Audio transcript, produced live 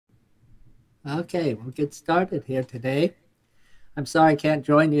Okay, we'll get started here today. I'm sorry I can't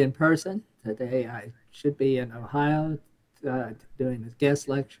join you in person. Today I should be in Ohio doing a guest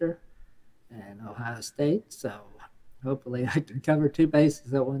lecture in Ohio State, so hopefully I can cover two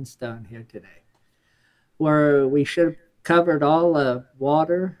bases at one stone here today. Where we should have covered all of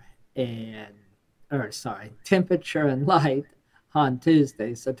water and, temperature and light on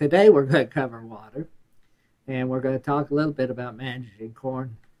Tuesday. So today we're going to cover water and we're going to talk a little bit about managing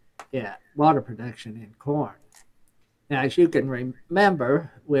corn, water production in corn. Now, as you can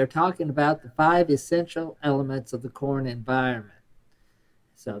remember, we're talking about the five essential elements of the corn environment.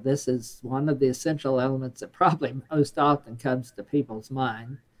 So, this is one of the essential elements that probably most often comes to people's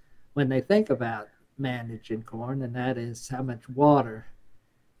mind when they think about managing corn, and that is how much water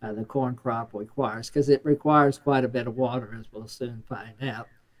the corn crop requires, because it requires quite a bit of water, as we'll soon find out.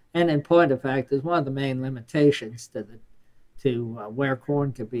 And in point of fact, is one of the main limitations to where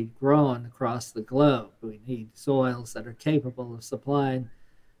corn can be grown across the globe. We need soils that are capable of supplying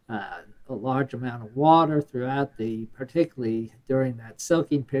a large amount of water throughout particularly during that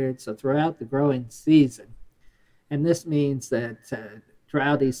silking period, so throughout the growing season. And this means that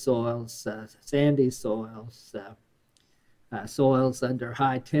droughty soils, sandy soils, soils under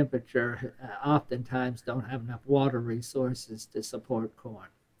high temperature oftentimes don't have enough water resources to support corn.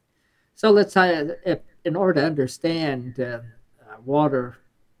 So in order to understand water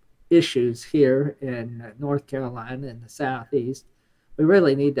issues here in North Carolina in the southeast, we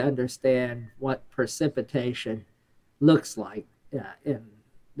really need to understand what precipitation looks like in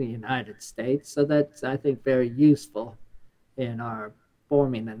the United States. So that's, I think, very useful in our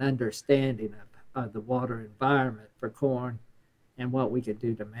forming an understanding of the water environment for corn and what we can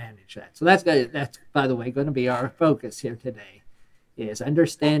do to manage that. So that's by the way, going to be our focus here today is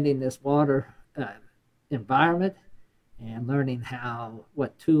understanding this water environment and learning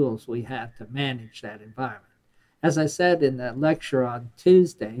what tools we have to manage that environment. As I said in the lecture on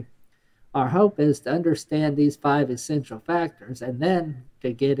Tuesday, our hope is to understand these five essential factors and then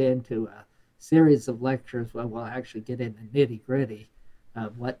to get into a series of lectures where we'll actually get into nitty gritty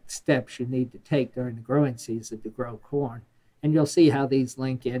of what steps you need to take during the growing season to grow corn. And you'll see how these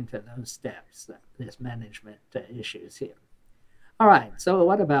link into those steps, this management issues here. All right, so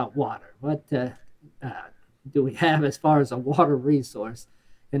what about water? What do we have as far as a water resource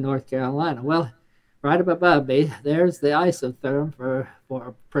in North Carolina? Well, right up above me, there's the isotherm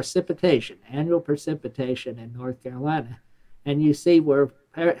for precipitation, annual precipitation in North Carolina. And you see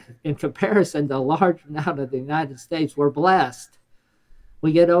in comparison to a large amount of the United States, we're blessed.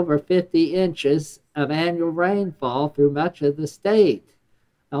 We get over 50 inches of annual rainfall through much of the state.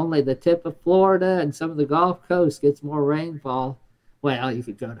 Only the tip of Florida and some of the Gulf Coast gets more rainfall. Well, you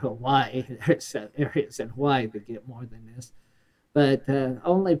could go to Hawaii. There's areas in Hawaii that get more than this. But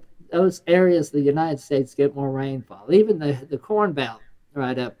only those areas of the United States get more rainfall. Even the Corn Belt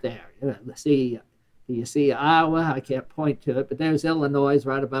right up there. Do you see Iowa? I can't point to it, but there's Illinois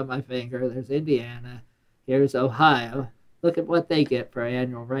right above my finger. There's Indiana. Here's Ohio. Look at what they get for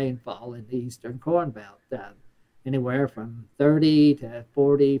annual rainfall in the Eastern Corn Belt. Anywhere from 30 to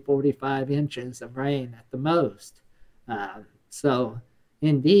 40, 45 inches of rain at the most. So,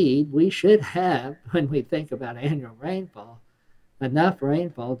 indeed, we should have, when we think about annual rainfall, enough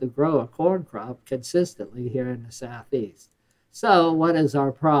rainfall to grow a corn crop consistently here in the southeast. So, what is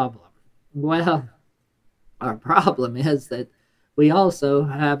our problem? Well, our problem is that we also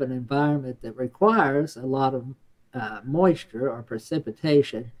have an environment that requires a lot of moisture or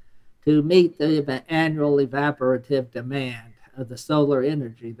precipitation to meet the annual evaporative demand of the solar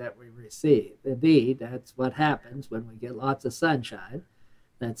energy that we receive. Indeed, that's what happens when we get lots of sunshine.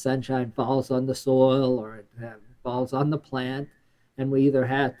 That sunshine falls on the soil or it falls on the plant, and we either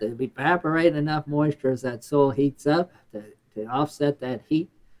have to evaporate enough moisture as that soil heats up to offset that heat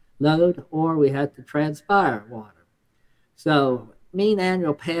load, or we have to transpire water. So mean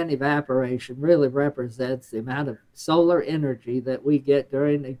annual pan evaporation really represents the amount of solar energy that we get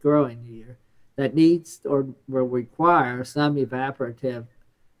during the growing year that needs or will require some evaporative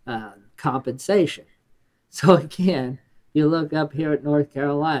compensation. So again, you look up here at North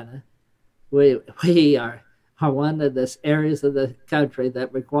Carolina, we are one of the areas of the country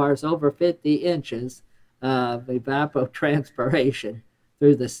that requires over 50 inches of evapotranspiration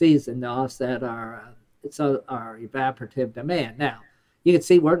through the season to offset our evaporative demand. Now, you can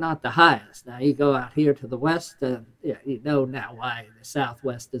see we're not the highest. Now, you go out here to the west, you know now why the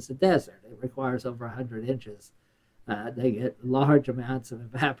southwest is a desert. It requires over 100 inches. They get large amounts of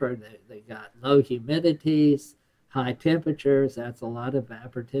evaporative. They got low humidities, high temperatures. That's a lot of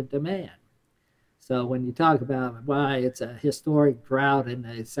evaporative demand. So when you talk about why it's a historic drought in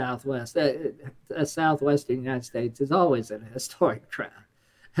the Southwest, the Southwestern United States is always in a historic drought,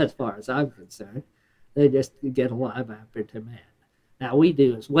 as far as I'm concerned. They just get a lot of vapor demand. Now we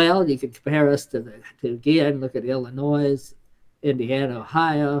do as well. You can compare us to again, look at Illinois, Indiana,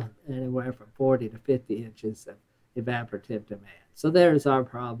 Ohio, anywhere from 40 to 50 inches of evaporative demand. So there's our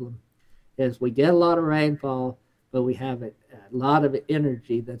problem, is we get a lot of rainfall, but we have a lot of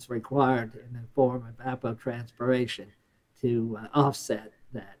energy that's required in the form of evapotranspiration to offset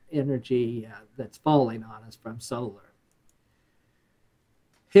that energy that's falling on us from solar.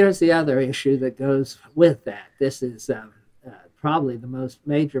 Here's the other issue that goes with that. This is probably the most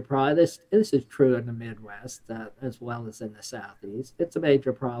major problem. This is true in the Midwest as well as in the Southeast. It's a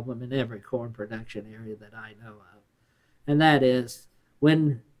major problem in every corn production area that I know of. And that is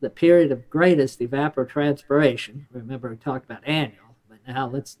when the period of greatest evapotranspiration, remember we talked about annual, but now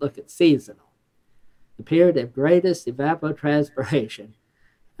let's look at seasonal. The period of greatest evapotranspiration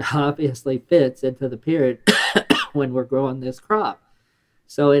obviously fits into the period when we're growing this crop.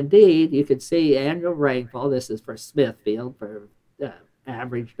 So indeed, you can see annual rainfall. This is for Smithfield, for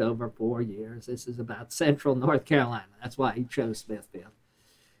averaged over 4 years. This is about central North Carolina. That's why he chose Smithfield.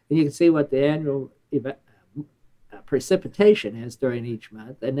 And you can see what the annual precipitation is during each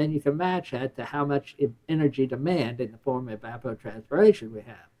month, and then you can match that to how much energy demand in the form of evapotranspiration we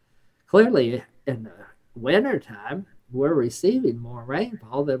have. Clearly, in the wintertime, we're receiving more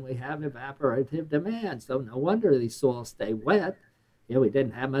rainfall than we have evaporative demand, so no wonder these soils stay wet. Yeah, we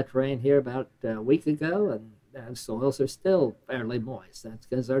didn't have much rain here about a week ago, and soils are still fairly moist. That's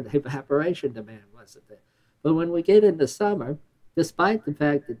because our evaporation demand wasn't there. But when we get into summer, despite the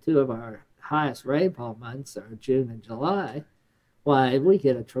fact that two of our highest rainfall months are June and July, why, we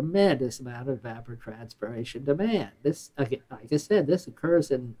get a tremendous amount of evapotranspiration demand. This, like I said, this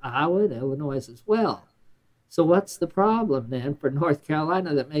occurs in Iowa and Illinois as well. So what's the problem then for North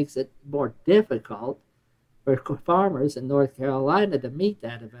Carolina that makes it more difficult for farmers in North Carolina to meet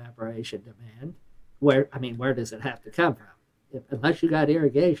that evaporation demand? Where does it have to come from? Unless you got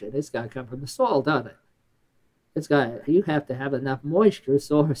irrigation, it's got to come from the soil, doesn't it? You have to have enough moisture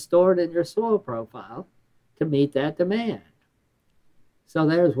stored in your soil profile to meet that demand. So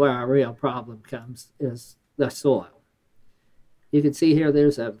there's where our real problem comes, is the soil. You can see here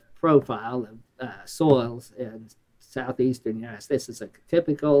there's a profile of soils in southeastern United States. This is a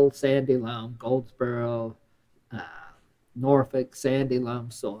typical sandy loam, Goldsboro, Norfolk sandy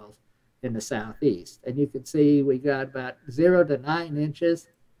loam soils in the southeast. And you can see we got about 0 to 9 inches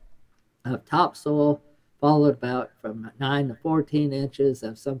of topsoil, followed about from 9 to 14 inches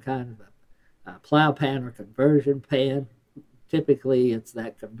of some kind of a plow pan or conversion pan. Typically, it's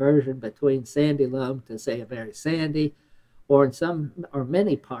that conversion between sandy loam to, say, a very sandy, or in some or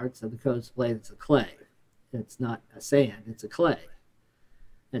many parts of the coast plain, it's a clay. It's not a sand, it's a clay.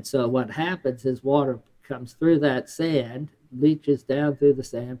 And so what happens is water comes through that sand, leaches down through the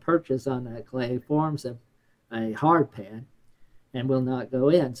sand, perches on that clay, forms a hard pan, and will not go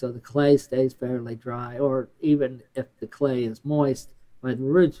in. So the clay stays fairly dry, or even if the clay is moist, the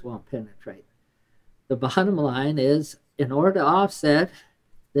roots won't penetrate. The bottom line is, in order to offset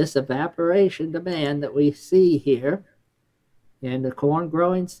this evaporation demand that we see here in the corn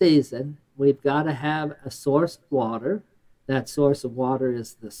growing season, we've got to have a source of water. That source of water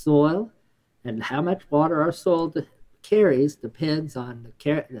is the soil, and how much water our soil carries depends on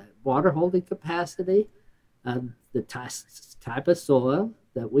the water holding capacity of the type of soil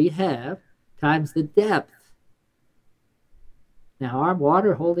that we have times the depth. Now, our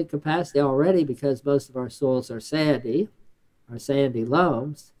water holding capacity already, because most of our soils are sandy, our sandy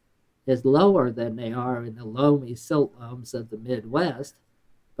loams, is lower than they are in the loamy silt loams of the Midwest.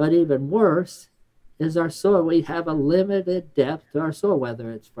 But even worse is our soil. We have a limited depth to our soil,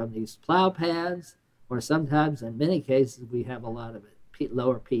 whether it's from these plow pans, or sometimes in many cases we have a lot of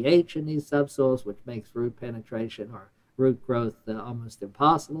lower pH in these subsoils, which makes root penetration or root growth almost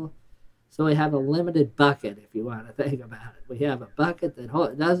impossible. So we have a limited bucket, if you want to think about it. We have a bucket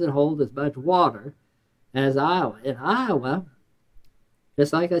that doesn't hold as much water as Iowa. In Iowa,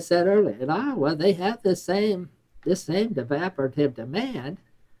 just like I said earlier, in Iowa, they have this same evaporative demand.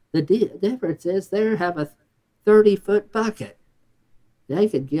 The difference is they have a 30-foot bucket. They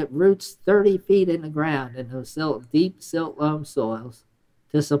could get roots 30 feet in the ground in those deep silt loam soils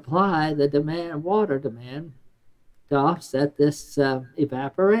to supply the water demand to offset this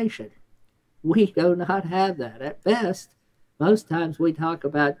evaporation. We do not have that. At best, most times we talk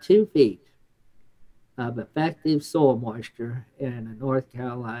about 2 feet of effective soil moisture in a North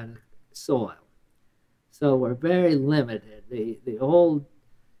Carolina soil. So we're very limited. The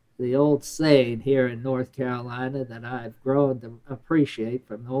the old saying here in North Carolina that I've grown to appreciate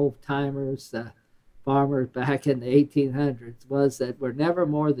from the old timers, farmers back in the 1800s, was that we're never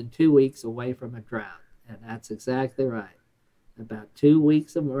more than 2 weeks away from a drought. And that's exactly right. About 2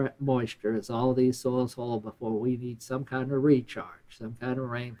 weeks of moisture is all these soils hold before we need some kind of recharge, some kind of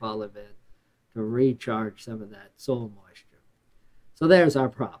rainfall event to recharge some of that soil moisture. So there's our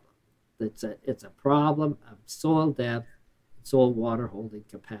problem. It's a problem of soil depth, soil water holding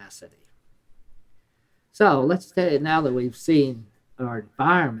capacity. So let's say now that we've seen our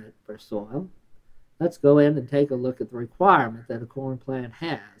environment for soil, let's go in and take a look at the requirement that a corn plant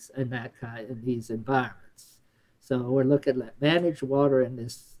has in these environments. So we're looking at managed water in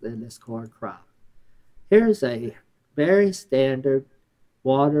this corn crop. Here's a very standard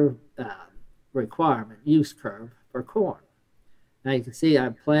water requirement use curve for corn. Now you can see I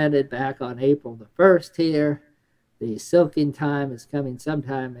planted back on April the 1st here. The silking time is coming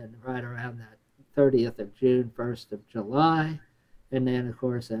sometime in right around that 30th of June, 1st of July. And then, of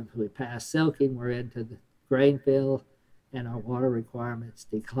course, as we pass silking, we're into the grain fill, and our water requirements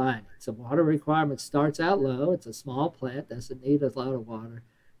declining. So water requirement starts out low. It's a small plant, doesn't need a lot of water.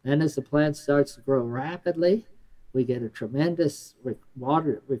 Then as the plant starts to grow rapidly, we get a tremendous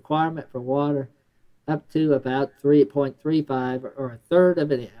water requirement for water up to about 3.35 or a third of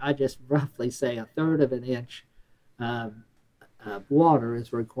an inch. I just roughly say a third of an inch of water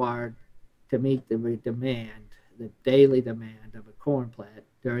is required to meet the demand, the daily demand of a corn plant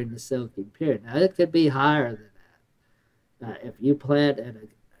during the silking period. Now, it could be higher than that. If you plant at,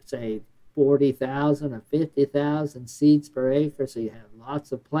 say, 40,000 or 50,000 seeds per acre, so you have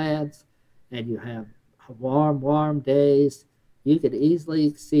lots of plants and you have warm days, you could easily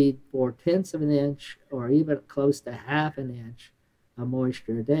exceed 4/10 of an inch or even close to half an inch of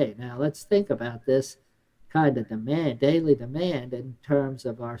moisture a day. Now, let's think about this kind of demand, daily demand, in terms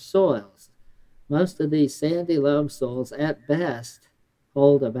of our soils. Most of these sandy loam soils, at best,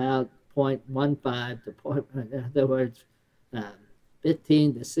 hold about 0.15 to in other words,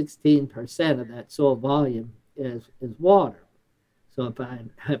 15 to 16% of that soil volume is water. So if I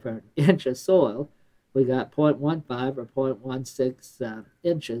have an inch of soil, we got 0.15 or 0.16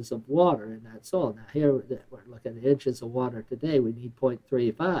 inches of water in that soil. Now here we're looking at inches of water today. We need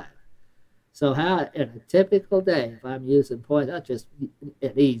 0.35. So how, in a typical day, if I'm using that's just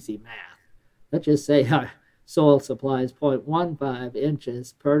an easy math. Let's just say our soil supplies 0.15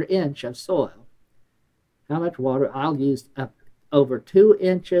 inches per inch of soil. How much water? I'll use over 2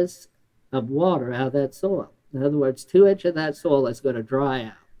 inches of water out of that soil. In other words, 2 inches of that soil is going to dry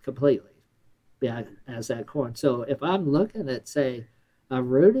out completely as that corn. So if I'm looking at, say, a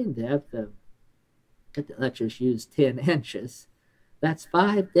rooting depth of, let's just use 10 inches, that's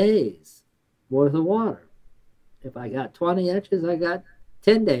 5 days worth of water. If I got 20 inches, I got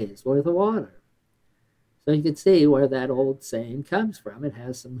 10 days worth of water. So you can see where that old saying comes from. It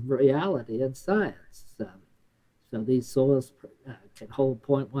has some reality in science. So these soils can hold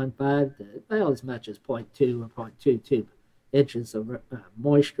 0.15 to, well, as much as 0.2 or 0.22 inches of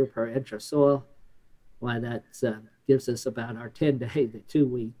moisture per inch of soil. Why that gives us about our 10-day to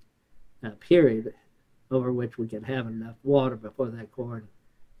 2-week period over which we can have enough water before that corn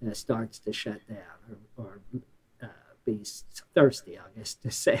starts to shut down or be thirsty, I guess,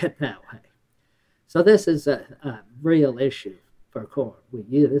 to say it that way. So this is a real issue for corn.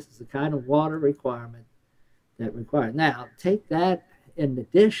 This is the kind of water requirement that requires. Now, take that in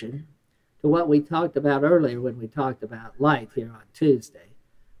addition to what we talked about earlier when we talked about light here on Tuesday.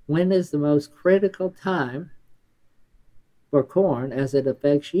 When is the most critical time for corn as it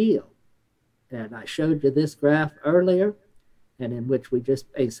affects yield? And I showed you this graph earlier, and in which we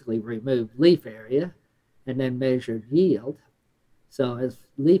just basically removed leaf area and then measured yield. So as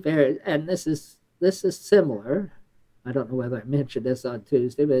leaf area, and this is similar. I don't know whether I mentioned this on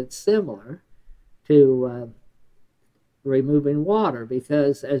Tuesday, but it's similar to removing water,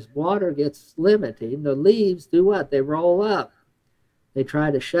 because as water gets limiting, the leaves do what? They roll up. They try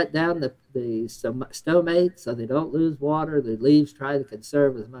to shut down the stomates so they don't lose water. The leaves try to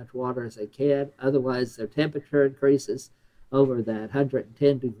conserve as much water as they can. Otherwise, their temperature increases over that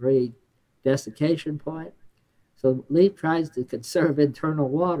 110-degree desiccation point. So the leaf tries to conserve internal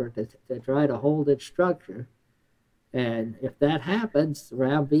water to try to hold its structure. And if that happens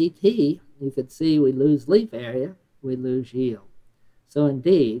around VT, you can see we lose leaf area, we lose yield. So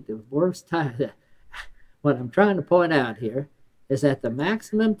indeed, the worst time, what I'm trying to point out here is that the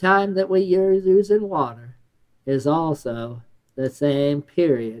maximum time that we use in water is also the same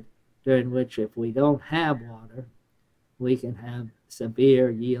period during which, if we don't have water, we can have severe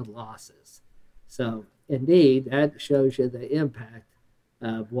yield losses. So indeed, that shows you the impact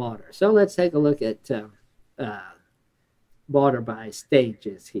of water. So let's take a look at water by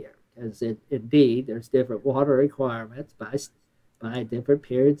stages here, because indeed there's different water requirements by different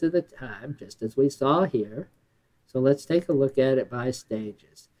periods of the time, just as we saw here. So let's take a look at it by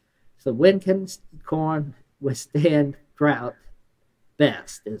stages. So when can corn withstand drought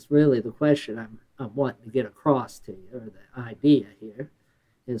best is really the question I'm wanting to get across to you, or the idea here,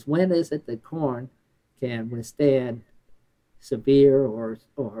 is when is it that corn can withstand severe or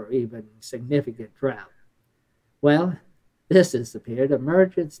even significant drought? Well, this is the period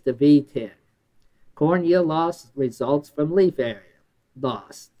emergence to V10. Corn yield loss results from leaf area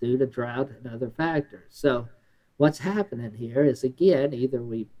loss due to drought and other factors. So what's happening here is, again, either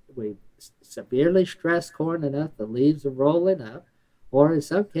we severely stress corn enough the leaves are rolling up, or in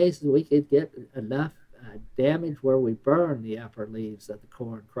some cases we could get enough damage where we burn the upper leaves of the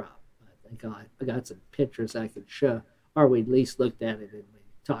corn crop. I think I got some pictures I could show, or we at least looked at it and we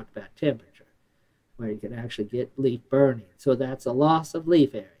talked about temperature, where you can actually get leaf burning. So that's a loss of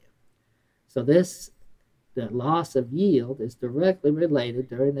leaf area. So the loss of yield is directly related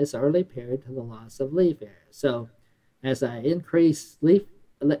during this early period to the loss of leaf area. So as I increase leaf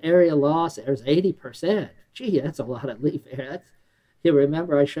area loss, there's 80%. Gee, that's a lot of leaf area. You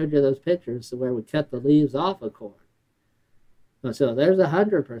remember I showed you those pictures where we cut the leaves off of corn. So there's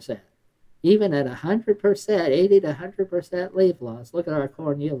 100%. Even at 100%, 80 to 100% leaf loss, look at our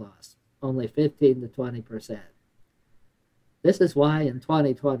corn yield loss, only 15 to 20%. This is why in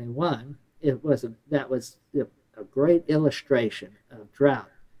 2021, that was a great illustration of drought.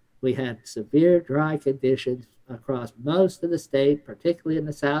 We had severe dry conditions across most of the state, particularly in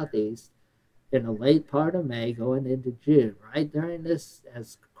the southeast, in the late part of May going into June, right during this,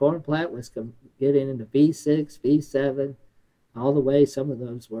 as corn plant was getting into V6, V7, all the way, some of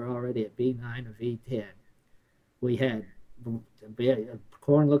those were already at V9 or V10. We had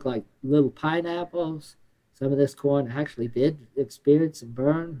corn looked like little pineapples. Some of this corn actually did experience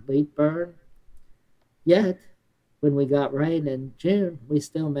some leaf burn. Yet, when we got rain in June, we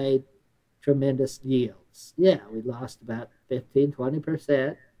still made tremendous yields. Yeah, we lost about 15,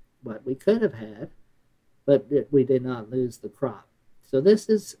 20%, what we could have had, but we did not lose the crop. So this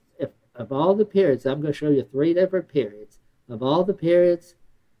is, of all the periods, I'm going to show you 3 different periods. Of all the periods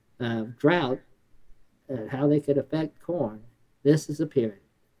of drought and how they could affect corn, this is a period,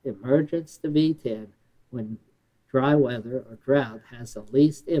 emergence to V10, when dry weather or drought has the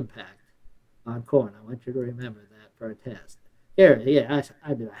least impact on corn. I want you to remember that for a test. Here, yeah,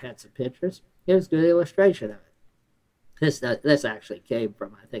 I had some pictures. Here's a good illustration of it. This actually came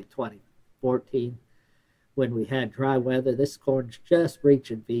from, I think, 2014, when we had dry weather. This corn's just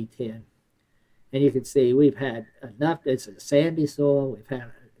reaching V10. And you can see we've had enough, it's a sandy soil, now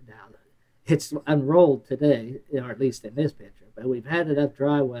it's unrolled today, or at least in this picture, but we've had enough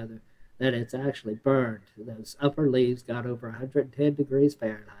dry weather that it's actually burned. Those upper leaves got over 110 degrees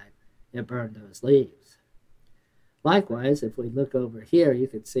Fahrenheit. It burned those leaves. Likewise, if we look over here, you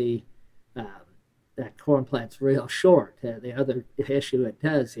can see that corn plant's real short. The other issue it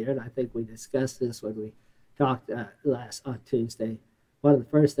does here, and I think we discussed this when we talked on Tuesday, one of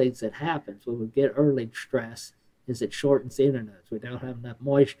the first things that happens when we get early stress is it shortens the internodes. We don't have enough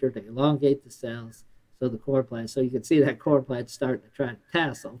moisture to elongate the cells, so the corn plant, so you can see that corn plant's starting to try to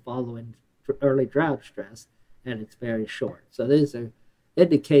tassel following early drought stress, and it's very short. So these are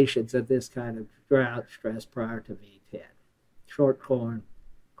indications of this kind of drought stress prior to V10. Short corn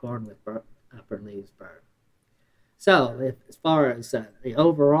with upper leaves burned. So as far as the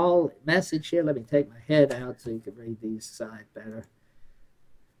overall message here, let me take my head out so you can read these side better.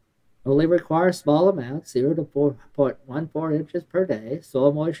 Only requires small amounts, 0 to 4.14 inches per day.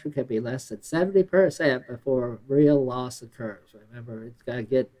 Soil moisture can be less than 70% before real loss occurs. Remember, it's got to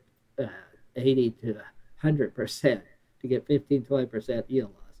get 80 to 100% to get 15-20%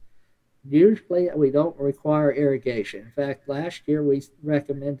 yield loss. Usually, we don't require irrigation. In fact, last year we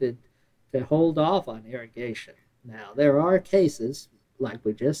recommended to hold off on irrigation. Now, there are cases, like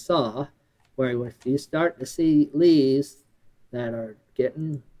we just saw, where if you start to see leaves that are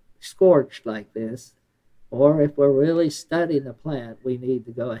getting scorched like this, or if we're really studying the plant, we need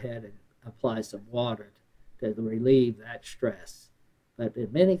to go ahead and apply some water to relieve that stress. But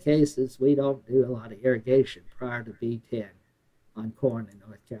in many cases, we don't do a lot of irrigation prior to V10 on corn in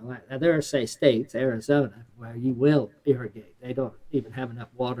North Carolina. Now, there are, say, states, Arizona, where you will irrigate. They don't even have enough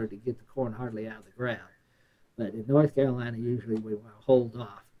water to get the corn hardly out of the ground. But in North Carolina, usually we want to hold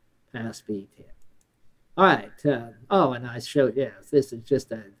off past V10. All right. And I showed, this is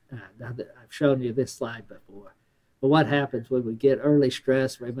just I've shown you this slide before. But what happens when we get early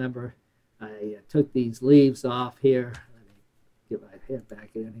stress? Remember, I took these leaves off here. Let me get my get back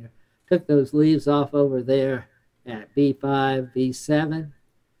in here. Took those leaves off over there at B5, B7,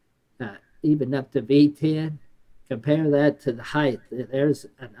 even up to B10. Compare that to the height. There's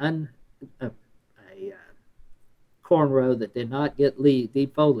a corn row that did not get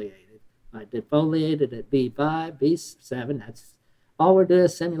defoliated. I defoliated at B5, B7. That's all we're doing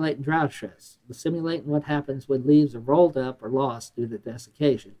is simulating drought stress. We're simulating what happens when leaves are rolled up or lost due to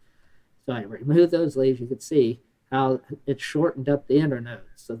desiccation. So I remove those leaves. You can see how it shortened up the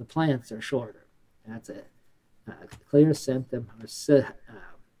internodes, so the plants are shorter. That's a clear symptom or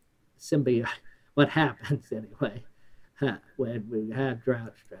symbiote. What happens anyway when we have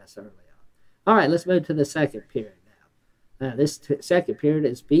drought stress early on. All right, let's move to the second period now. This second period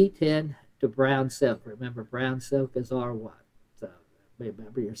is B10 to brown silk. Remember, brown silk is R1. So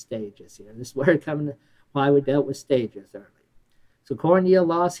remember your stages here. This is where why we dealt with stages early. So corn yield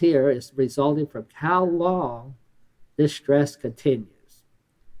loss here is resulting from how long this stress continues.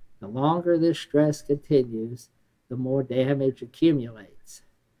 The longer this stress continues, the more damage accumulates.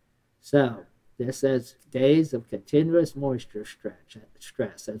 So this says days of continuous moisture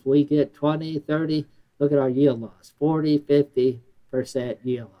stress. As we get 20, 30, look at our yield loss, 40, 50%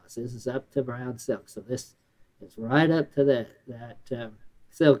 yield loss. This is up to brown silk. So this is right up to that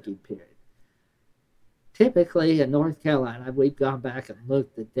silky period. Typically in North Carolina, we've gone back and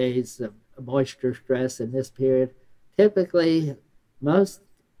looked at days of moisture stress in this period. Typically, most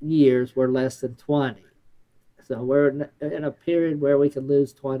years were less than 20. So we're in a period where we can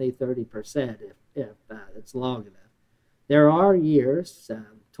lose 20, 30% if it's long enough. There are years,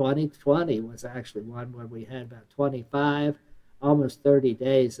 2020 was actually one where we had about 25, almost 30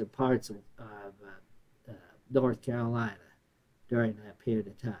 days in parts of North Carolina during that period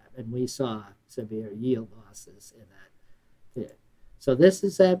of time. And we saw severe yield losses in that period. So this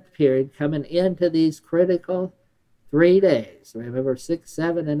is that period coming into these critical 3 days. Remember 6,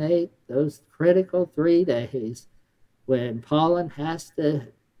 7, and 8, those critical 3 days when pollen has to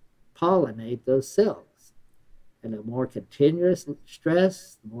pollinate those silks. And the more continuous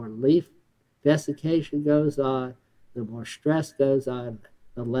stress, the more leaf desiccation goes on, the more stress goes on,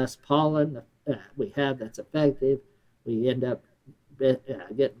 the less pollen we have that's effective. We end up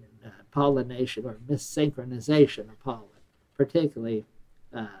getting pollination or missynchronization of pollen, particularly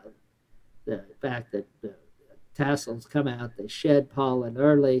the fact that the tassels come out, they shed pollen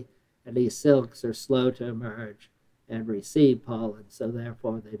early, and these silks are slow to emerge and receive pollen, so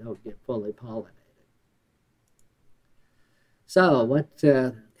therefore they don't get fully pollinated. So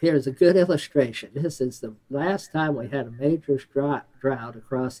here's a good illustration. This is the last time we had a major drought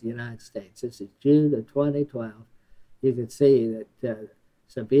across the United States. This is June of 2012. You can see that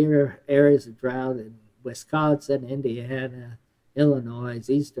severe areas of drought in Wisconsin, Indiana, Illinois,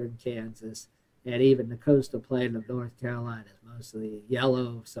 eastern Kansas, and even the coastal plain of North Carolina is mostly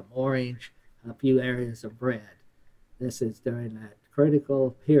yellow, some orange, a few areas of red. This is during that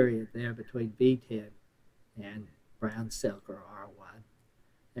critical period there between B10 and brown silk or R1.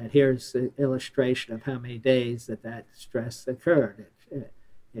 And here's the illustration of how many days that stress occurred.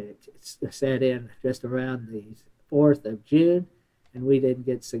 It set in just around the 4th of June, and we didn't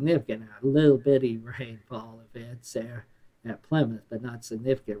get significant, a little bitty rainfall events there at Plymouth, but not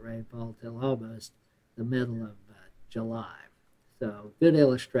significant rainfall until almost the middle of July. So good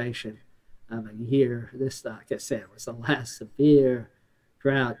illustration of a year. This, like I said, was the last severe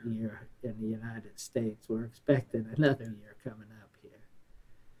drought year in the United States. We're expecting another year coming up here.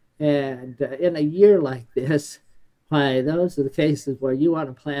 And in a year like this, why, those are the cases where you want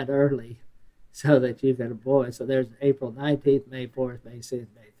to plant early so that you can avoid. So there's April 19th, May 4th, May 6th,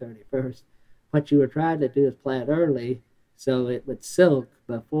 May 31st. What you were trying to do is plant early so it would silk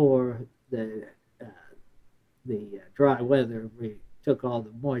before the dry weather took all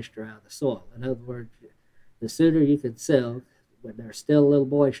the moisture out of the soil. In other words, the sooner you could silk, when there's still a little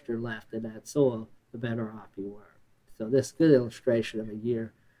moisture left in that soil, the better off you were. So this is a good illustration of a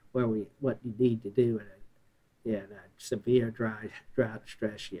year where what you need to do in a severe drought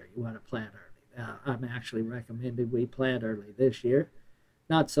stress year. You want to plant early. Now, I'm actually recommending we plant early this year.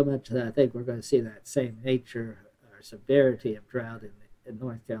 Not so much that I think we're going to see that same nature or severity of drought in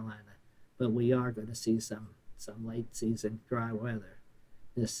North Carolina, but we are going to see some late season dry weather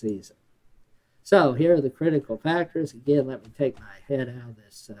this season. So here are the critical factors. Again, let me take my head out of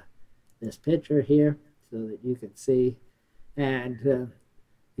this picture here so that you can see. And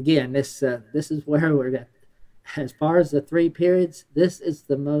again, this is where we're at. As far as the 3 periods, this is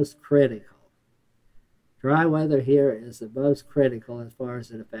the most critical. Dry weather here is the most critical as far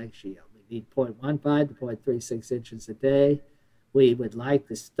as it affects yield. We need 0.15 to 0.36 inches a day. We would like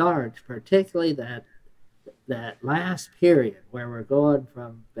to start, particularly that that last period where we're going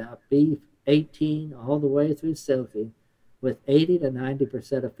from about B18 all the way through silking with 80 to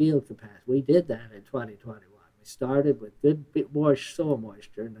 90% of field capacity. We did that in 2021. We started with good soil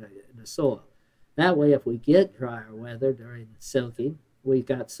moisture in the soil. That way, if we get drier weather during silking, we've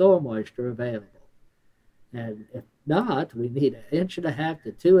got soil moisture available. And if not, we need 1.5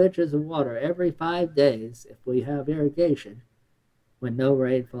 to 2 inches of water every 5 days if we have irrigation when no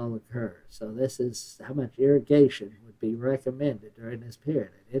rainfall occurs. So this is how much irrigation would be recommended during this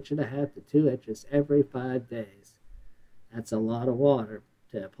period. 1.5 to 2 inches every 5 days. That's a lot of water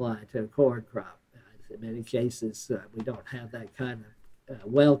to apply to a corn crop. In many cases, we don't have that kind of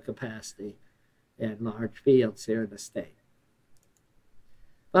well capacity in large fields here in the state.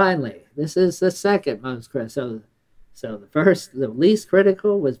 Finally, this is the second most critical. So the least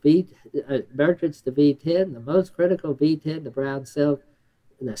critical was emergence to V10. The most critical, V10 to brown silk.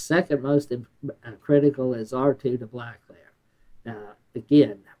 The second most critical is R2 to black layer. Now,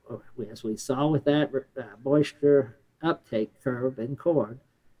 again, as we saw with that moisture uptake curve in corn,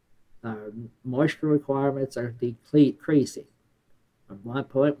 our moisture requirements are decreasing from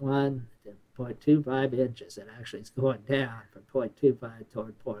 1.1 to 0.25 inches. It actually is going down from 0.25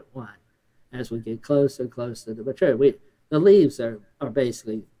 toward 0.1 as we get closer and closer to maturity. The leaves are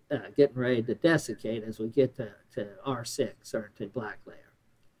basically getting ready to desiccate as we get to R6 or to black layer.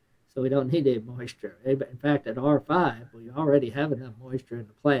 So we don't need any moisture. In fact, at R5, we already have enough moisture in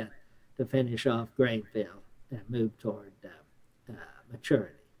the plant to finish off grain fill and move toward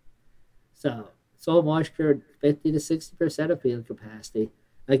maturity. So soil moisture, 50 to 60% of field capacity.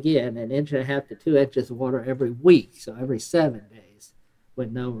 Again, 1.5 to 2 inches of water every week, so every 7 days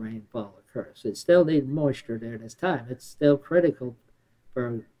when no rainfall occurs. So it still needs moisture during this time. It's still critical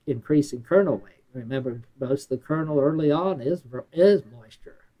for increasing kernel weight. Remember, most of the kernel early on is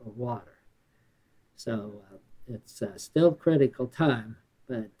moisture or water. So it's still critical time,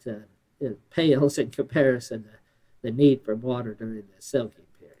 but it pales in comparison to the need for water during the silking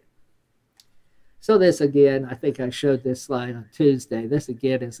period. So this again, I think I showed this slide on Tuesday. This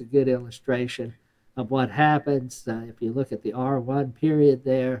again is a good illustration of what happens if you look at the R1 period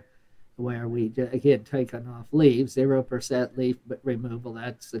there, where we again taken off leaves, 0% leaf removal,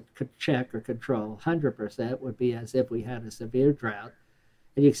 that's a check or control. 100% would be as if we had a severe drought.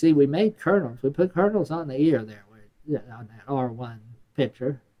 And you can see we made kernels. We put kernels on the ear there on that R1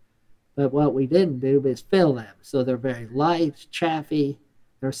 picture. But what we didn't do is fill them. So they're very light, chaffy,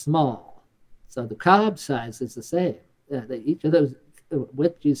 they're small. So the cob size is the same. Each of those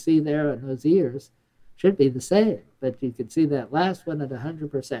width you see there on those ears should be the same. But you can see that last one at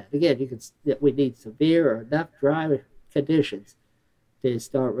 100%. Again, we need severe or enough dry conditions to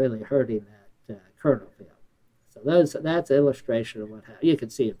start really hurting that kernel field. So that's an illustration of what happens. You can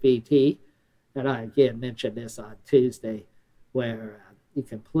see a VT, and I again mentioned this on Tuesday, where he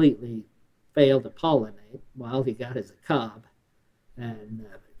completely failed to pollinate while he got his cob, and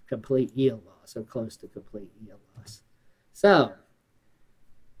complete yield loss, or close to complete yield loss. So,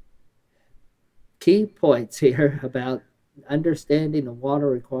 key points here about understanding the water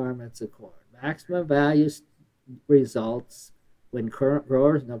requirements of corn. Maximum values results when current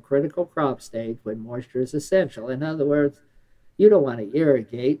growers know critical crop stage when moisture is essential. In other words, you don't want to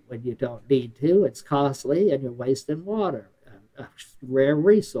irrigate when you don't need to. It's costly and you're wasting water, a rare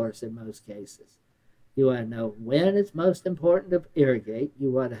resource in most cases. You want to know when it's most important to irrigate.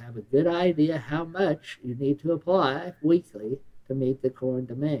 You want to have a good idea how much you need to apply weekly to meet the corn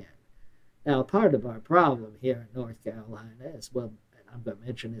demand. Now, part of our problem here in North Carolina, as well, and I'm going to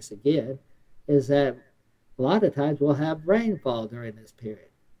mention this again, is that a lot of times we'll have rainfall during this period.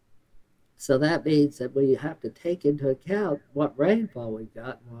 So that means that we have to take into account what rainfall we've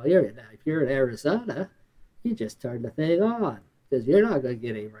got in our area. Now, if you're in Arizona, you just turn the thing on because you're not going to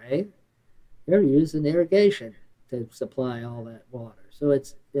get any rain. You're using irrigation to supply all that water. So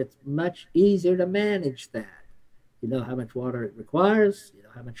it's much easier to manage that. You know how much water it requires. You know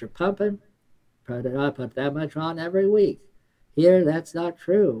how much you're pumping. I put that much on every week. Here, that's not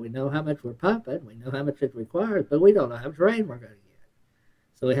true. We know how much we're pumping. We know how much it requires, but we don't know how much rain we're going to get.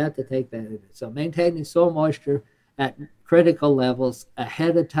 So we have to take that into. So maintaining soil moisture at critical levels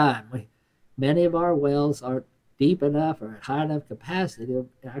ahead of time. Many of our wells aren't deep enough or at high enough capacity to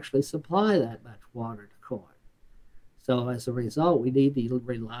actually supply that much water to corn. So as a result, we need to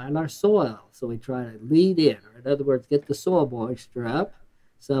rely on our soil. So we try to lead in, or in other words, get the soil moisture up.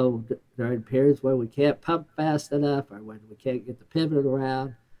 So during periods where we can't pump fast enough or when we can't get the pivot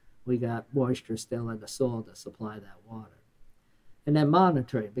around, we got moisture still in the soil to supply that water. And then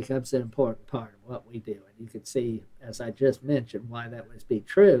monitoring becomes an important part of what we do. And you can see, as I just mentioned, why that would be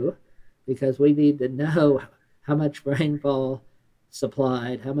true, because we need to know how much rainfall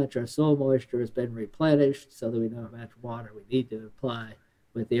supplied, how much our soil moisture has been replenished, so that we know how much water we need to apply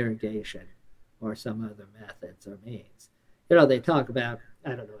with irrigation or some other methods or means. You know, they talk about, I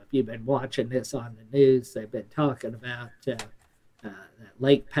don't know if you've been watching this on the news, they've been talking about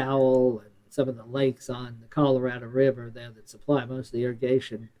Lake Powell and some of the lakes on the Colorado River there that supply most of the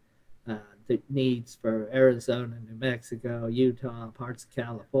irrigation needs for Arizona, New Mexico, Utah, parts of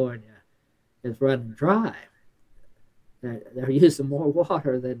California, is running dry. They're using more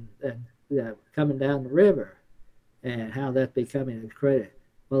water than coming down the river, and how that's becoming a credit.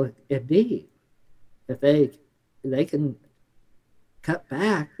 Well, indeed, if they can cut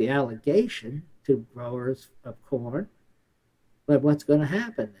back the allocation to growers of corn, but what's going to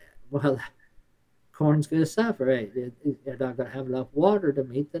happen then? Well, corn's going to suffer. They're not going to have enough water to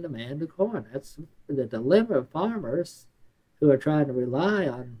meet the demand of corn. That's the dilemma of farmers who are trying to rely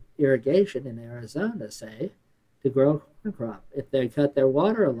on irrigation in Arizona, say, to grow a corn crop. If they cut their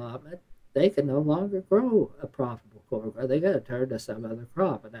water allotment, they can no longer grow a profitable corn crop. They got to turn to some other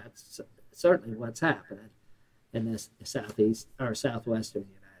crop, and that's certainly what's happening in this southeast or southwestern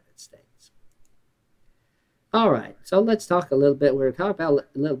United States. All right, so let's talk a little bit. We're going to talk about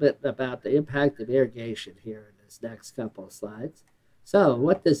a little bit about the impact of irrigation here in this next couple of slides. So,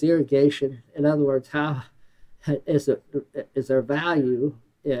 what does irrigation? In other words, how is there value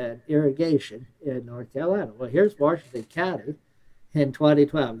in irrigation in North Carolina? Well, here's Washington County in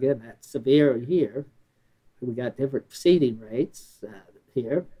 2012. Again, that severe year. We got different seeding rates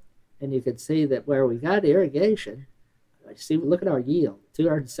here. And you can see that where we got irrigation, look at our yield,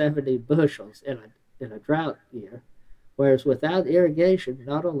 270 bushels in a drought year. Whereas without irrigation,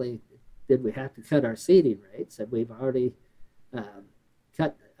 not only did we have to cut our seeding rates, and we've already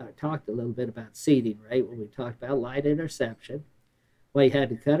talked a little bit about seeding rate when we talked about light interception. We had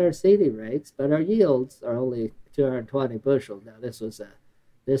to cut our seeding rates, but our yields are only 220 bushels. Now this was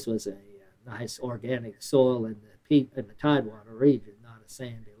a nice organic soil in the Tidewater region, not a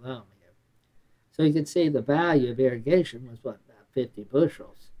sandy loam here. So you can see the value of irrigation was about 50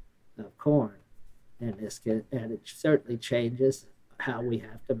 bushels of corn, and it certainly changes how we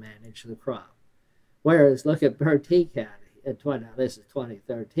have to manage the crop. Whereas look at Bertie County now this is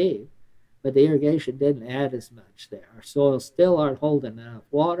 2013, but the irrigation didn't add as much there. Our soils still aren't holding enough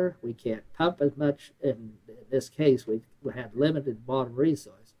water. We can't pump as much. In this case, we had limited water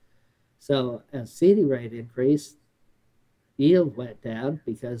resource. So as seeding rate increased, yield went down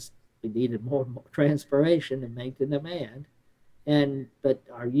because we needed more transpiration to make the demand. But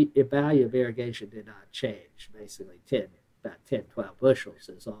our value of irrigation did not change. Basically, about 10, 12 bushels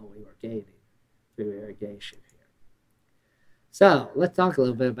is all we were gaining through irrigation here. So let's talk a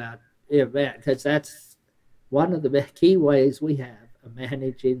little bit about irrigation, because that's one of the key ways we have of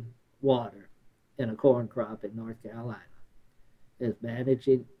managing water in a corn crop in North Carolina, is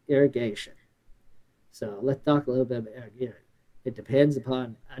managing irrigation. So let's talk a little bit about irrigation. It depends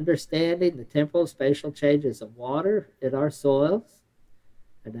upon understanding the temporal spatial changes of water in our soils,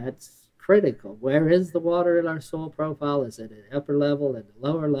 and that's critical. Where is the water in our soil profile? Is it at the upper level, at the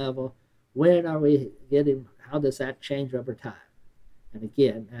lower level? When are we getting, how does that change over time? And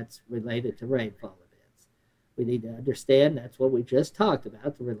again, that's related to rainfall events. We need to understand, that's what we just talked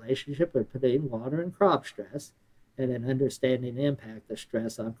about, the relationship between water and crop stress, and then understanding the impact of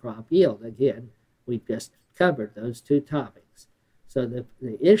stress on crop yield. Again, we've just covered those two topics. So the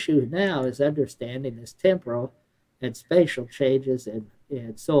issue now is understanding this temporal and spatial changes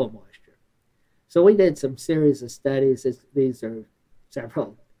in soil moisture. So we did some series of studies. These are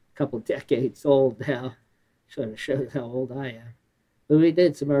couple decades old now. Sort of shows how old I am. But we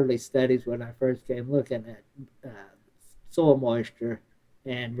did some early studies when I first came looking at soil moisture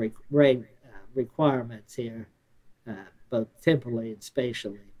and rain requirements here, both temporally and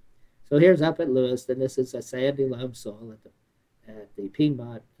spatially. So here's up at Lewiston. This is a sandy loam soil at the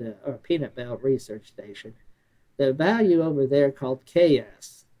Piedmont or Peanut Belt Research Station. The value over there called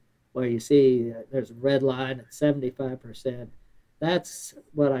KS, where you see there's a red line at 75%. That's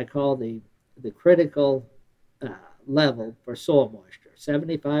what I call the critical level for soil moisture.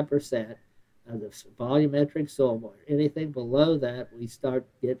 75% of the volumetric soil moisture. Anything below that, we start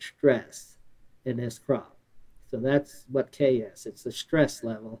to get stress in this crop. So that's what KS. It's the stress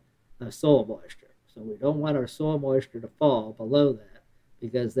level of soil moisture. So we don't want our soil moisture to fall below that,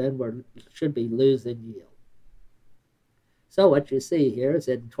 because then we should be losing yield. So what you see here is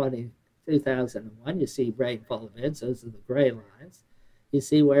in 2001, you see rainfall events. Those are the gray lines. You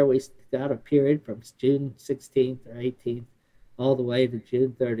see where we got a period from June 16th or 18th all the way to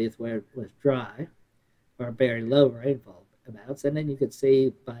June 30th where it was dry or very low rainfall. amounts. And then you can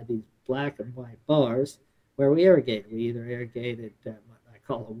see by these black and white bars where we irrigated. We either irrigated what I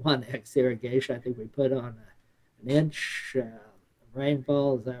call a 1x irrigation. I think we put on an inch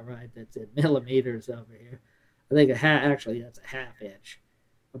rainfall. Is that right? That's in millimeters over here. I think actually that's a half inch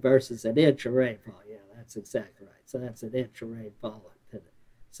versus an inch of rainfall. Yeah, that's exactly right. So that's an inch of rainfall.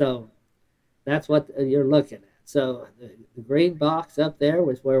 So that's what you're looking at. So the green box up there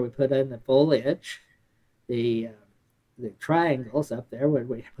was where we put in the full inch. The triangles up there where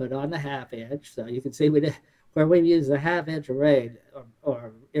we put on the half inch. So you can see where we used a half inch of rain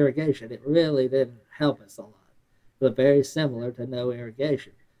or irrigation, it really didn't help us a lot. But very similar to no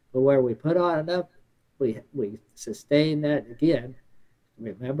irrigation. But where we put on enough, we sustain that again.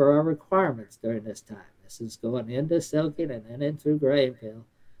 Remember our requirements during this time. This is going into silking and then in through grain fill.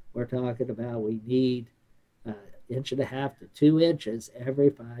 We're talking about we need 1.5 to 2 inches every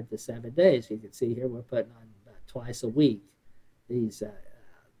 5 to 7 days. You can see here we're putting on twice a week these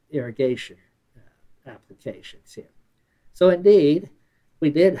irrigation applications here. So indeed, we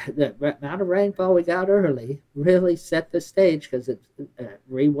did the amount of rainfall we got early really set the stage because it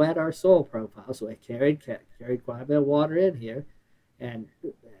re-wet our soil profile. So it carried quite a bit of water in here, and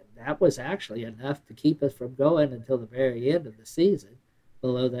that was actually enough to keep us from going until the very end of the season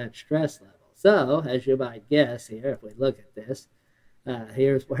below that stress level. So, as you might guess here, if we look at this,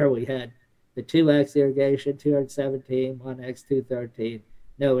 here's where we had the 2x irrigation, 217, 1x, 213,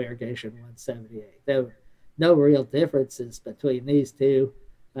 no irrigation, 178. No real differences between these two.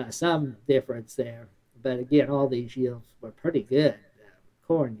 Some difference there, but again, all these yields were pretty good,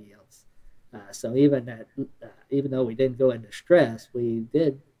 corn yields. So even though we didn't go into stress, we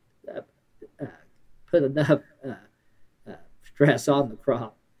did put enough stress on the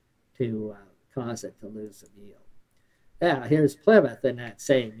crop to cause it to lose some yield. Now, here's Plymouth in that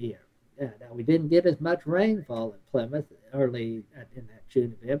same year. Now, we didn't get as much rainfall in Plymouth early in that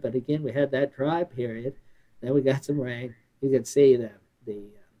June event, but again, we had that dry period. Then we got some rain. You can see that the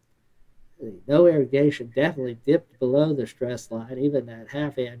no irrigation definitely dipped below the stress line, even that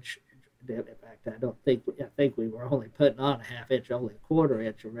half inch dip. In fact, I think we were only putting on a half inch, only a quarter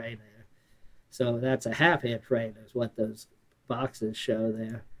inch of rain there. So that's a half inch rain is what those boxes show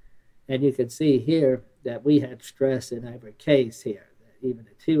there. And you can see here that we had stress in every case here. Even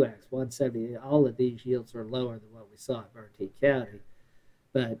the 2x, 170, all of these yields are lower than what we saw in Bertie County.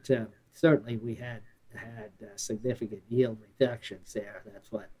 But certainly we had significant yield reductions there.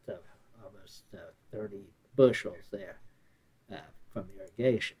 That's what almost 30 bushels there from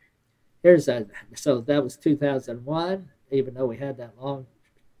irrigation. So that was 2001. Even though we had that long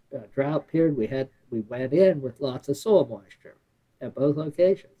drought period, we went in with lots of soil moisture at both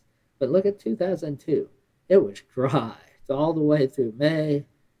locations. But look at 2002. It was dry all the way through May,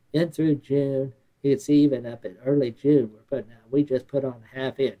 in through June. You can see even up in early June, we just put on a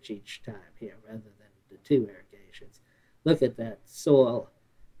half inch each time here rather than the 2 irrigations. Look at that soil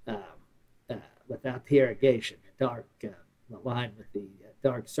without the irrigation, the dark line with the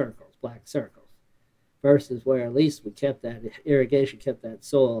dark circles, black circles, versus where at least we kept that irrigation, kept that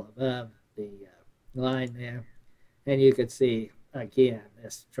soil above the line there. And you can see again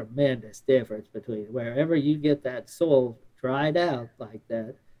this tremendous difference between wherever you get that soil dried out like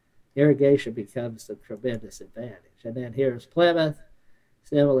that, irrigation becomes a tremendous advantage. And then here's Plymouth,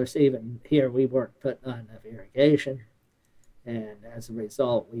 similar. Even here we weren't putting on enough irrigation, and as a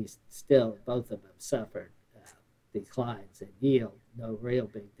result we still, both of them suffered declines in yield. No real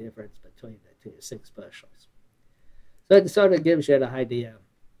big difference between the two, 6 bushels. So it sort of gives you an idea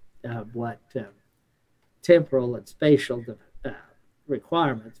of what temporal and spatial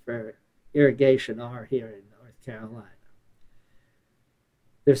requirements for irrigation are here in North Carolina.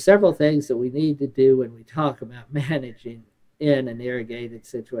 There's several things that we need to do when we talk about managing in an irrigated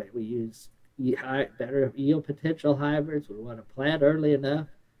situation. We use better yield potential hybrids. We want to plant early enough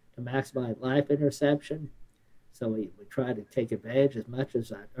to maximize life interception. So we try to take advantage as much as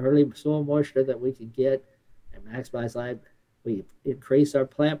that early soil moisture that we can get and maximize life. We increase our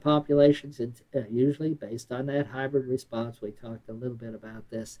plant populations, usually based on that hybrid response. We talked a little bit about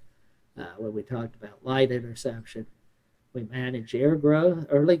this when we talked about light interception. We manage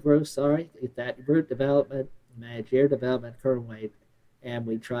early growth, get that root development, manage ear development, kernel weight, and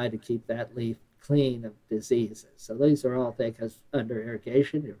we try to keep that leaf clean of diseases. So these are all things, because under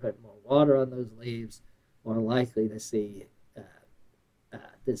irrigation, you're putting more water on those leaves, more likely to see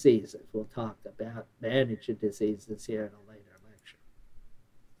diseases. We'll talk about managing diseases here in a later lecture.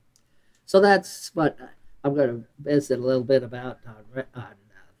 So that's what I'm going to visit a little bit about on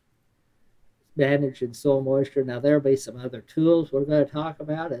managing soil moisture. Now there'll be some other tools we're going to talk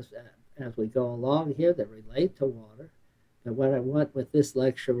about as we go along here that relate to water. But what I want with this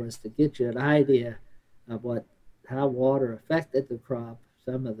lecture was to get you an idea of how water affected the crop,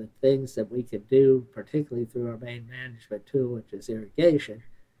 some of the things that we could do, particularly through our main management tool, which is irrigation,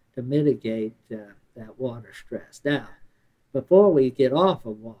 to mitigate that water stress. Now, before we get off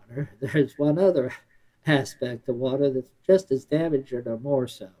of water, there's one other aspect of water that's just as damaging or more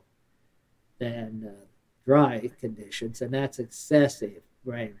so than dry conditions, and that's excessive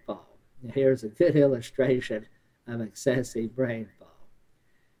rainfall. Here's a good illustration of excessive rainfall.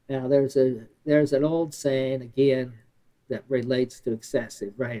 Now, there's an old saying again that relates to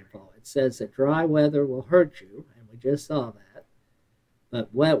excessive rainfall. It says that dry weather will hurt you, and we just saw that,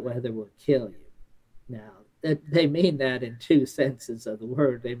 but wet weather will kill you. Now, they mean that in two senses of the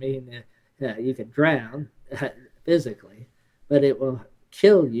word. They mean you can drown physically, but it will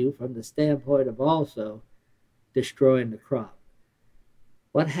kill you from the standpoint of also destroying the crop.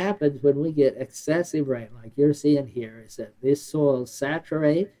 What happens when we get excessive rain, like you're seeing here, is that this soil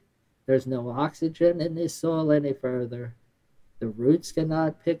saturates. There's no oxygen in this soil any further. The roots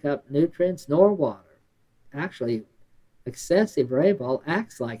cannot pick up nutrients nor water. Actually, excessive rainfall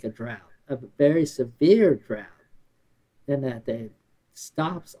acts like a drought, a very severe drought, in that it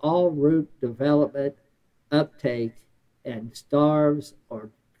stops all root development, uptake, and starves or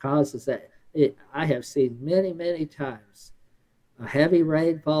causes that. I have seen many, many times a heavy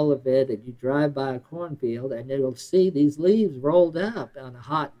rainfall event, and you drive by a cornfield and you'll see these leaves rolled up on a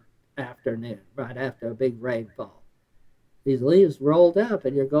hot afternoon, right after a big rainfall. These leaves rolled up,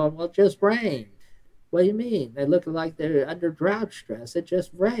 and you're going, well, it just rained. What do you mean? They look like they're under drought stress. It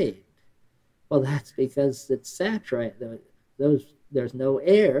just rained. Well, that's because it's saturated. There's no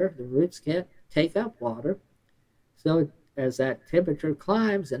air. The roots can't take up water. So as that temperature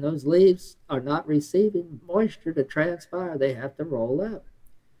climbs and those leaves are not receiving moisture to transpire, they have to roll up.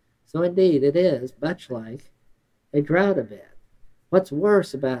 So indeed, it is much like a drought event. What's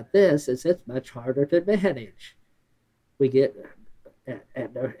worse about this is it's much harder to manage. We get, and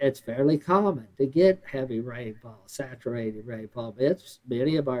it's fairly common to get heavy rainfall, saturated rainfall.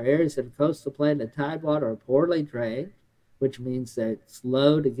 Many of our areas in the coastal plain and tidewater are poorly drained, which means that it's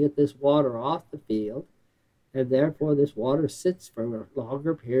slow to get this water off the field, and therefore this water sits for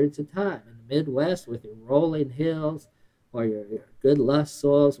longer periods of time. In the Midwest, with your rolling hills or your good lush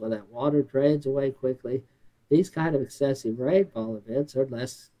soils where that water drains away quickly, these kind of excessive rainfall events are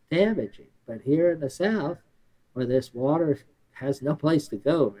less damaging. But here in the South, where this water has no place to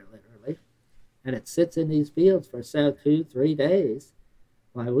go, literally, and it sits in these fields for 2-3 days,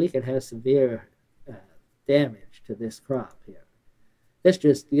 why, we can have severe damage to this crop here. This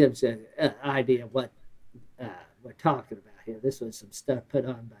just gives an idea of what we're talking about here. This was some stuff put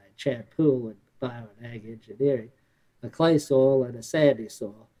on by Chad Poole in Bio and Ag Engineering, a clay soil and a sandy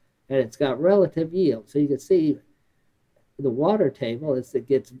soil, and it's got relative yield. So you can see the water table as it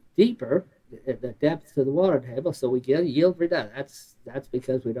gets deeper, the depth to the water table, so we get a yield reduction. That's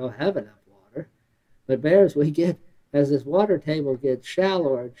because we don't have enough water. But as this water table gets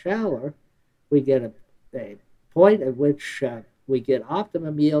shallower and shallower, we get a point at which we get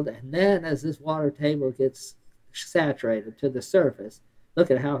optimum yield, and then as this water table gets saturated to the surface, look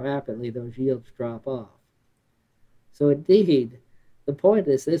at how rapidly those yields drop off. So indeed, the point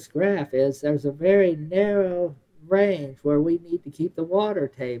is this graph is there's a very narrow range where we need to keep the water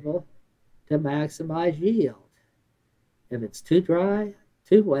table to maximize yield. If it's too dry,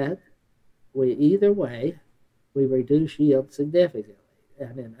 too wet, either way, we reduce yield significantly,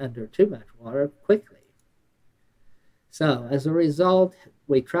 and then under too much water, quickly. So as a result,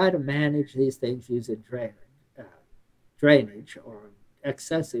 we try to manage these things using drainage or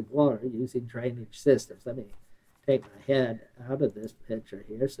excessive water using drainage systems. Let me take my head out of this picture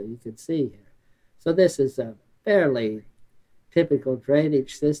here so you can see here. So this is a fairly typical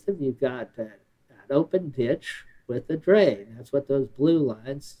drainage system. You've got an open ditch with a drain. That's what those blue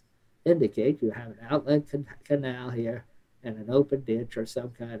lines indicate. You have an outlet canal here and an open ditch or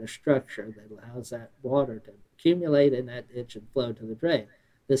some kind of structure that allows that water to accumulate in that ditch and flow to the drain.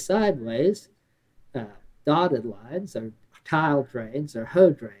 The sideways dotted lines are tile drains or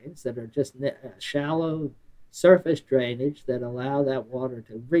hoe drains that are just shallow surface drainage that allow that water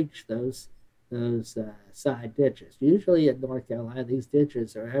to reach those side ditches. Usually in North Carolina, these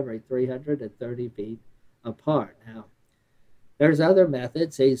ditches are every 330 feet apart. Now, there's other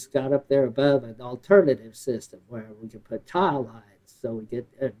methods. He's got up there above an alternative system where we can put tile lines. So we get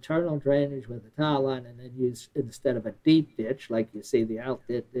internal drainage with a tile line and then use, instead of a deep ditch, like you see the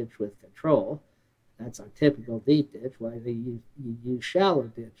outlet ditch with control, that's our typical deep ditch, why you use shallow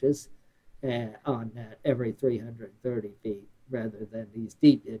ditches on that every 330 feet rather than these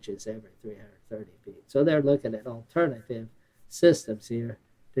deep ditches every 330 feet. So they're looking at alternative systems here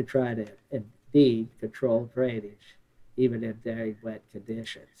to try to indeed control drainage even in very wet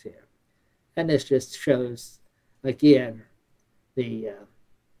conditions here. And this just shows, again, the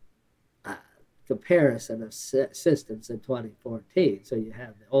comparison of systems in 2014. So you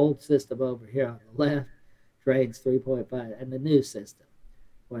have the old system over here on the left, drains 3.5, and the new system,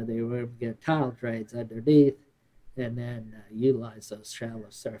 where they were able to get tile drains underneath and then utilize those shallow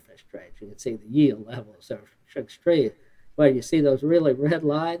surface drains. You can see the yield levels are extreme. Well, you see those really red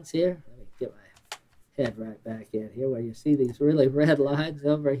lines here? Let me get my head right back in here, where you see these really red lines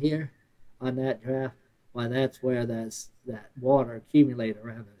over here on that graph. Well, that's where that water accumulated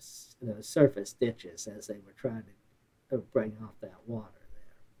around those surface ditches as they were trying to bring off that water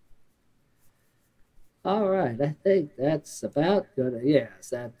there. All right, I think that's about good. Yes,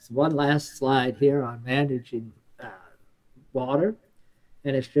 that's one last slide here on managing water,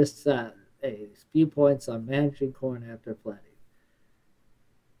 and it's just a few points on managing corn after flooding.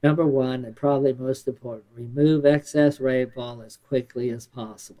 Number one, and probably most important, remove excess rainfall as quickly as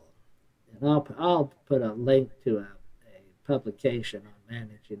possible. And I'll put a link to a publication on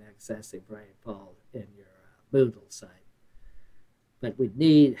managing excessive rainfall in your Moodle site. But we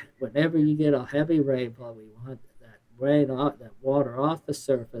need, whenever you get a heavy rainfall, we want that water off the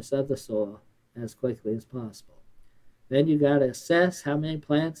surface of the soil as quickly as possible. Then you got to assess how many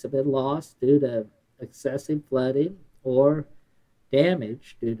plants have been lost due to excessive flooding or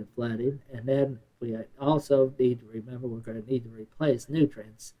damage due to flooding. And then we also need to remember we're going to need to replace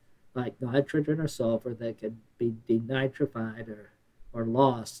nutrients like nitrogen or sulfur that can be denitrified or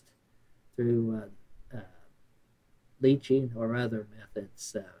lost through leaching or other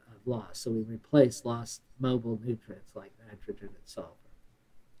methods of loss. So we replace lost mobile nutrients like nitrogen and sulfur.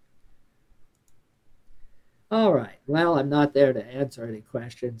 All right, well, I'm not there to answer any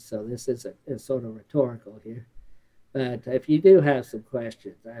questions, so this is sort of rhetorical here. But if you do have some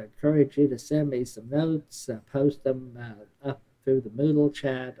questions, I encourage you to send me some notes, post them up through the Moodle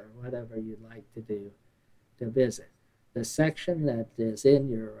chat or whatever you'd like to do to visit. The section that is in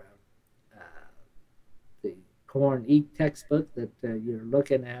your the Corn Eat textbook that you're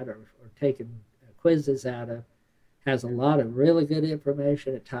looking at or taking quizzes out of has a lot of really good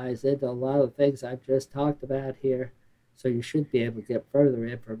information. It ties into a lot of things I've just talked about here. So you should be able to get further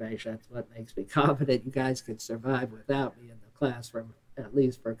information. That's what makes me confident you guys can survive without me in the classroom, at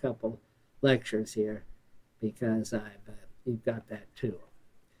least for a couple lectures here, because you've got that too.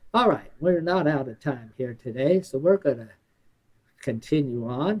 All right, we're not out of time here today, so we're going to continue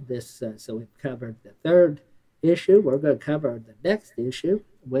on this. So we've covered the third issue. We're going to cover the next issue,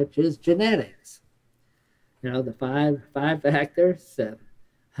 which is genetics. You know, the five factors: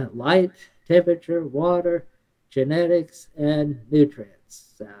 light, temperature, water, genetics, and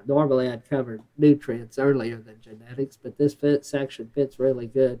nutrients. Normally I'd covered nutrients earlier than genetics, but this section fits really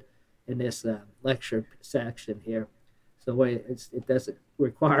good in this lecture section here. So it doesn't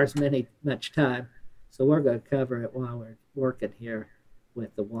require as much time. So we're going to cover it while we're working here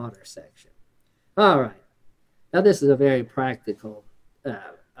with the water section. All right. Now this is a very practical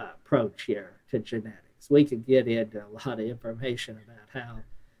approach here to genetics. We could get into a lot of information about how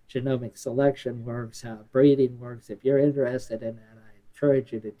genomic selection works, how breeding works. If you're interested in that, I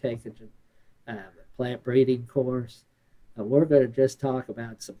encourage you to take a plant breeding course. We're going to just talk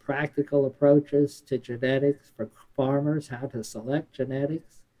about some practical approaches to genetics for farmers, how to select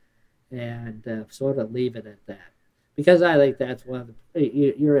genetics, and sort of leave it at that. Because I think that's one of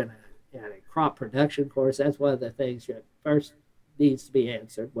the, you're in a crop production course, that's one of the things that first needs to be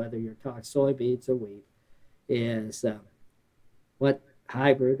answered, whether you're talking soybeans or wheat, is what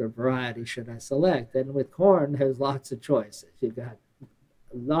hybrid or variety should I select? And with corn, there's lots of choices. You've got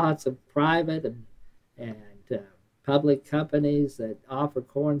lots of private and public companies that offer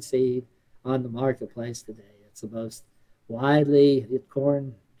corn seed on the marketplace today. It's the most widely,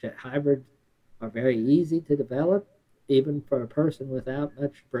 corn hybrids are very easy to develop. Even for a person without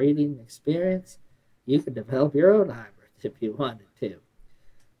much breeding experience, you can develop your own hybrid if you wanted to.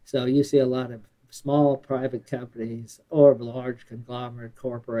 So you see a lot of small private companies or large conglomerate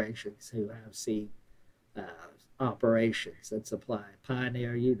corporations who have seed operations that supply.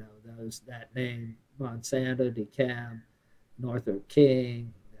 Pioneer, you know those, that name, Monsanto, DeKalb, Northrop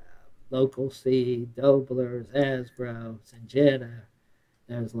King, Local Seed, Dobler's, Asgrow, Syngenta.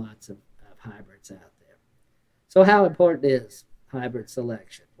 There's lots of hybrids out there. So how important is hybrid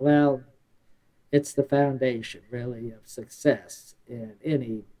selection? Well, it's the foundation, really, of success in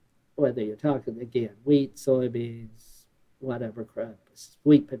any, whether you're talking, again, wheat, soybeans, whatever crop,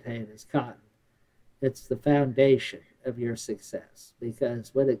 sweet potatoes, cotton. It's the foundation of your success,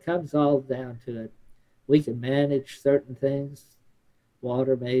 because when it comes all down to it, we can manage certain things,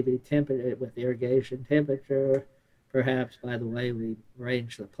 water maybe, temperature with irrigation, temperature, perhaps by the way we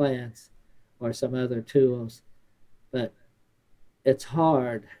arrange the plants or some other tools, but it's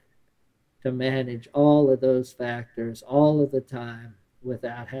hard to manage all of those factors all of the time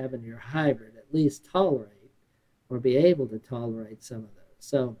without having your hybrid at least tolerate or be able to tolerate some of those.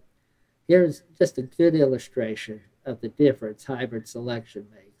 So here's just a good illustration of the difference hybrid selection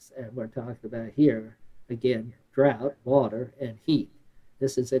makes. And we're talking about here, again, drought, water, and heat.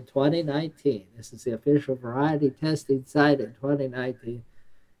 This is in 2019. This is the official variety testing site in 2019.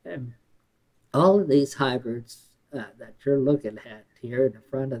 And all of these hybrids that you're looking at here in the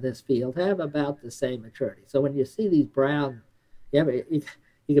front of this field have about the same maturity. So when you see these brown, you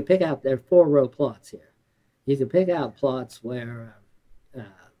can pick out, there are 4-row plots here. You can pick out plots where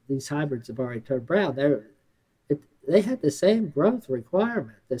these hybrids have already turned brown. They had the same growth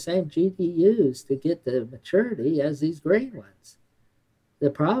requirement, the same GDUs to get the maturity as these green ones. The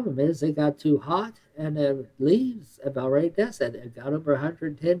problem is they got too hot and their leaves have already desiccated. It got over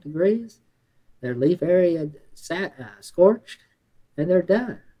 110 degrees. Their leaf area scorched, and they're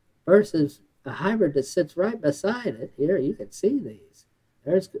done. Versus a hybrid that sits right beside it. Here, you can see these.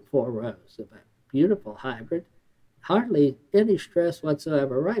 There's 4 rows of a beautiful hybrid. Hardly any stress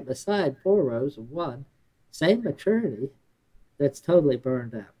whatsoever. Right beside 4 rows of one. Same maturity that's totally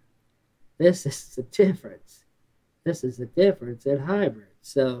burned up. This is the difference. This is the difference in hybrids.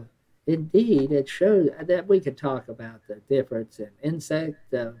 So, indeed, it shows that we could talk about the difference in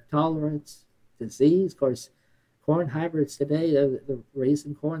insect tolerance, disease. Of course, corn hybrids today, the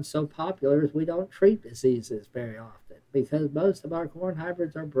reason corn's so popular is we don't treat diseases very often because most of our corn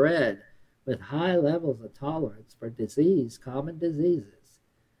hybrids are bred with high levels of tolerance for disease, common diseases.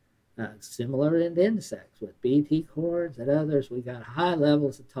 Similar in insects with BT corns and others, we got high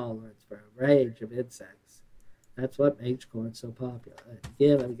levels of tolerance for a range of insects. That's what makes corn so popular.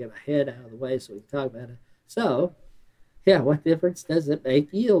 Again, let me get my head out of the way so we can talk about it. So, yeah, what difference does it make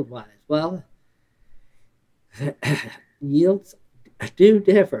yield-wise? Well, yields do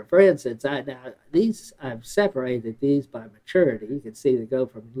differ. For instance, I've separated these by maturity. You can see they go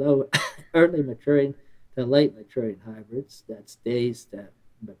from low, early maturing to late maturing hybrids. That's days to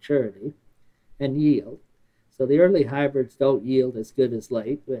maturity, and yield. So the early hybrids don't yield as good as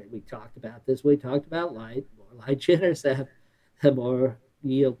late. We talked about this. We talked about light. More light generous have the more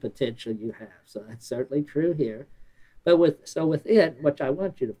yield potential you have. So that's certainly true here. But within, what I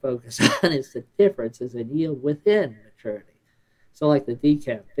want you to focus on is the differences in yield within maturity. So like the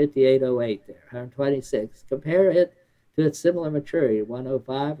DCAM 5808 there, 126, compare it to its similar maturity,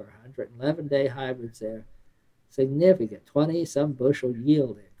 105 or 111 day hybrids there. Significant 20-some bushel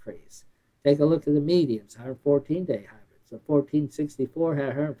yield increase. Take a look at the mediums, 114 day hybrids. The 1464 had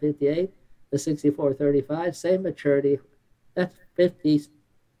 158, the 6435, same maturity, that's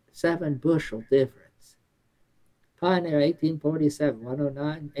 57 bushel difference. Pioneer 1847, 109,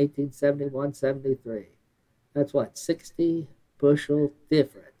 1870, 173. That's what, 60 bushel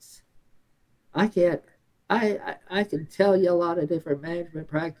difference. I can tell you a lot of different management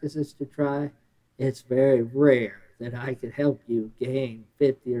practices to try. It's very rare that I can help you gain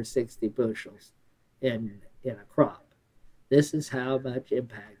 50 or 60 bushels in a crop. This is how much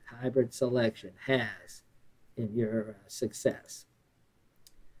impact hybrid selection has in your success.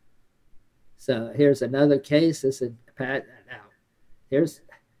 So here's another case. Now,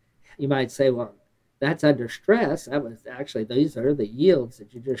 you might say, well, that's under stress. That was actually, these are the yields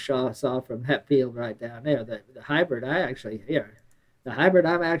that you just saw from that field right down there. The hybrid I'm actually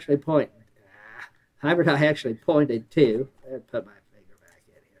pointed to, and put my finger back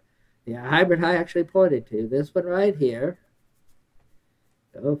in here. The hybrid I actually pointed to, this one right here,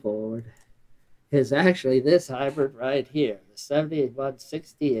 go forward, is actually this hybrid right here, the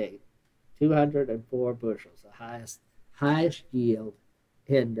 7168, 204 bushels, the highest yield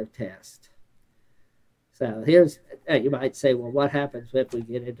end of test. So here's, you might say, well, what happens if we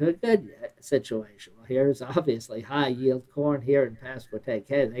get into a good situation? Well, here's obviously high yield corn here in Pasquotank.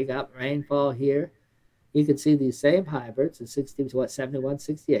 They got rainfall here. You can see these same hybrids, the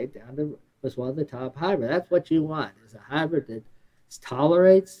 7168 down to was one of the top hybrids. That's what you want, is a hybrid that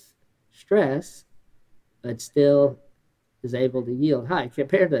tolerates stress, but still is able to yield high.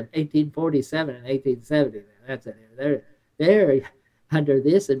 Compared to 1847 and 1870, that's it. They're under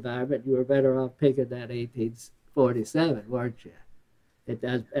this environment, you were better off picking that 1847, weren't you? It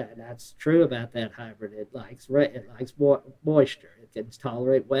does, and that's true about that hybrid. It likes moisture. It can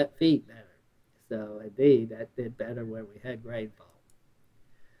tolerate wet feet better. So indeed, that did better when we had rainfall.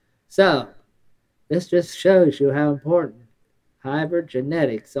 So this just shows you how important hybrid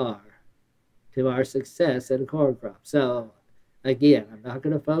genetics are to our success in a corn crop. So again, I'm not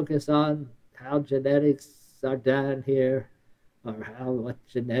going to focus on how genetics are done here or what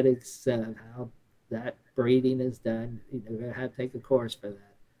genetics, how that breeding is done. You're going to have to take a course for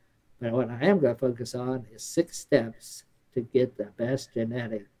that. But what I am going to focus on is 6 steps to get the best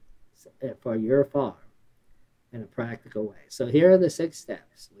genetics for your farm in a practical way. So here are the 6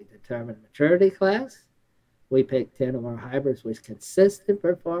 steps. We determine maturity class. We pick 10 of our hybrids with consistent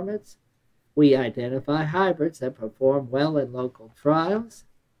performance. We identify hybrids that perform well in local trials.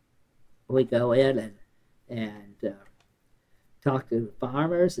 We go in and talk to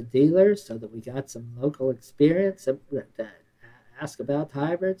farmers and dealers so that we got some local experience that ask about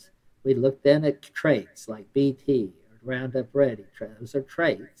hybrids. We look then at traits like BT or Roundup Ready. Those are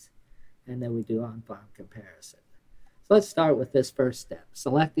traits. And then we do on-farm comparison. So let's start with this first step,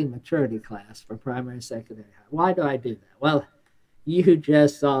 selecting maturity class for primary and secondary. Why do I do that? Well, you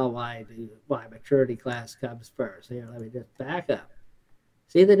just saw why maturity class comes first. Here, let me just back up.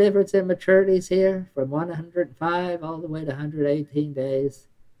 See the difference in maturities here from 105 all the way to 118 days?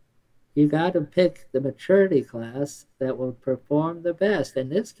 You got to pick the maturity class that will perform the best. In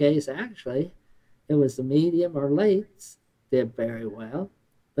this case, actually, it was the medium or lates did very well.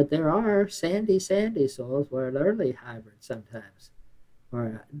 But there are sandy soils where an early hybrid sometimes, or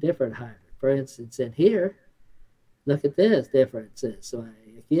a different hybrid. For instance, in here, look at this differences. So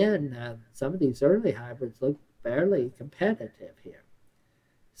again, some of these early hybrids look fairly competitive here.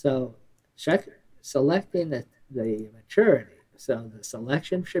 So selecting the maturity. So the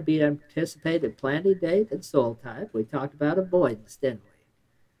selection should be anticipated planting date and soil type. We talked about avoidance, didn't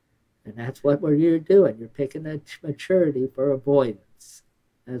we? And that's what you're doing. You're picking the maturity for avoidance,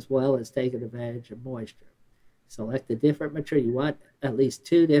 as well as taking advantage of moisture. Select the different maturity. You want at least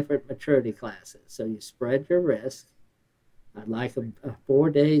 2 different maturity classes. So you spread your risk. I'd like a 4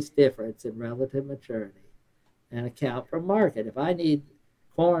 days difference in relative maturity and account for market. If I need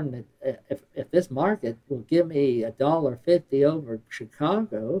corn, if this market will give me $1.50 over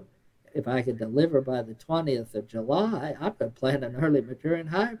Chicago, if I could deliver by the 20th of July, I'm going to plant an early maturing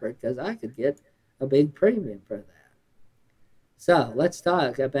hybrid because I could get a big premium for that. So let's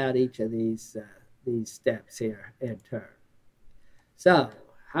talk about each of these steps here in turn. So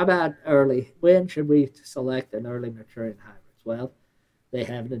how about early? When should we select an early maturing hybrid? Well, they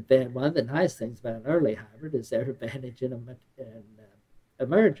have an advantage. One of the nice things about an early hybrid is their advantage in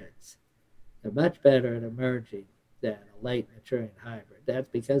emergence. They're much better at emerging than a late maturing hybrid. That's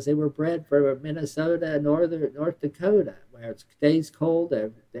because they were bred for Minnesota and North Dakota, where it stays cold.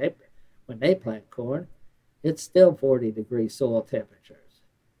 When they plant corn, it's still 40-degree soil temperatures.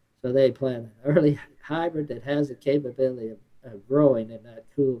 So they plant an early hybrid that has the capability of growing in that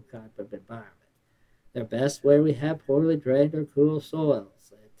cool type of environment. They're best where we have poorly drained or cool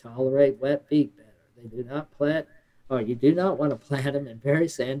soils. They tolerate wet feet better. They do not plant, or you do not want to plant them in very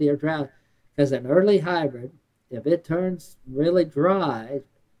sandy or dry, because an early hybrid, if it turns really dry,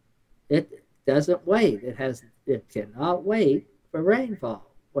 it doesn't wait. It cannot wait for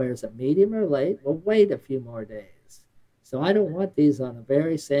rainfall, whereas a medium or late will wait a few more days. So I don't want these on a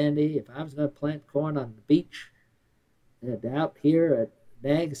very sandy. If I was going to plant corn on the beach out here at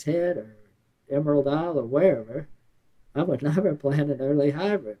Nag's Head or Emerald Isle or wherever, I would never plant an early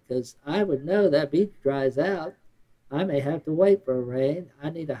hybrid because I would know that beach dries out. I may have to wait for a rain. I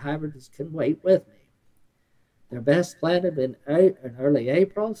need a hybrid that can wait with me. They're best planted in early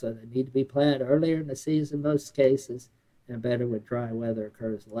April, so they need to be planted earlier in the season in most cases, and better when dry weather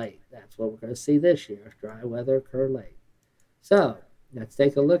occurs late. That's what we're going to see this year, if dry weather occur late. So let's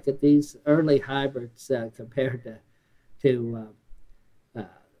take a look at these early hybrids compared to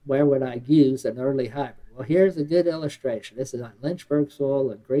where would I use an early hybrid. Well, here's a good illustration. This is on Lynchburg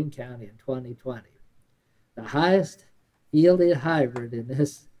soil in Greene County in 2020. The highest yielding hybrid in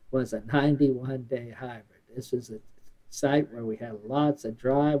this was a 91-day hybrid. This was a site where we had lots of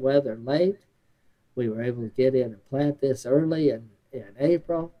dry weather late. We were able to get in and plant this early in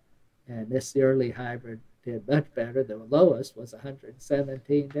April, and this early hybrid did much better. The lowest was a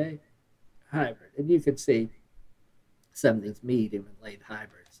 117-day hybrid. And you can see some of these medium and late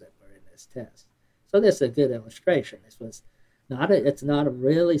hybrids that were in this test. So this is a good illustration. It's not a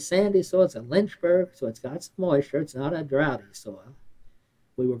really sandy soil. It's a Lynchburg, so it's got some moisture. It's not a droughty soil.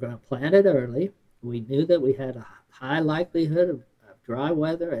 We were going to plant it early. We knew that we had a high likelihood of dry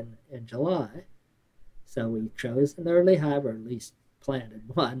weather in July. So we chose an early hybrid, or at least planted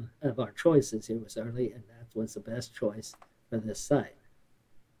one of our choices here was early, and that was the best choice for this site.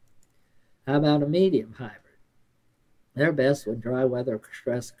 How about a medium hybrid? They're best when dry weather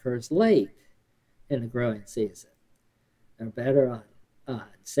stress occurs late in the growing season. They're better on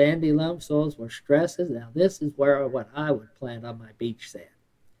sandy loam soils where stresses. Now this is where what I would plant on my beach sand.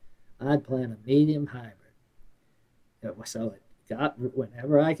 I'd plant a medium hybrid. So it got,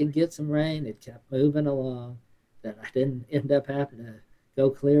 whenever I could get some rain, it kept moving along. That I didn't end up having to go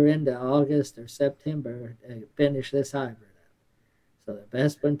clear into August or September to finish this hybrid up. So the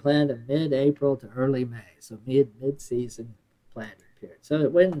best one planted mid-April to early May, so mid-season planting period. So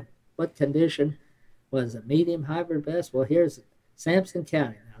what condition was a medium hybrid best? Well, here's Sampson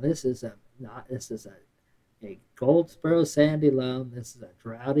County. Now this is a Goldsboro sandy loam. This is a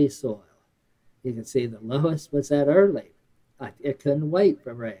droughty soil. You can see the lowest was that early. It couldn't wait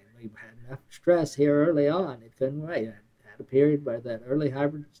for rain. We had enough stress here early on. It couldn't wait. It had a period where that early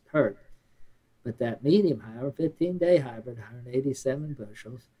hybrid hurt. But that medium hybrid, 15-day hybrid, 187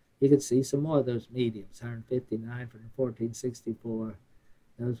 bushels, you could see some more of those mediums, 159 from the 1464.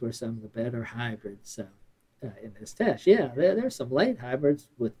 Those were some of the better hybrids in this test. Yeah, there's some late hybrids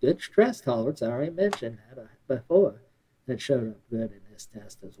with good stress tolerance. I already mentioned that before, that showed up good in this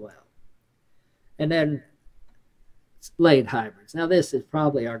test as well. And then late hybrids. Now this is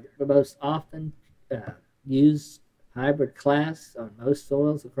probably our most often used hybrid class on most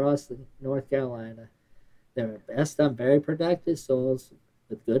soils across North Carolina. They're best on very productive soils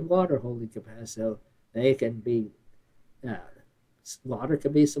with good water holding capacity, so they can be water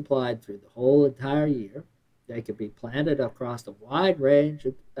can be supplied through the whole entire year. They can be planted across a wide range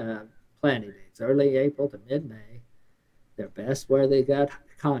of planting dates, early April to mid-May. They're best where they got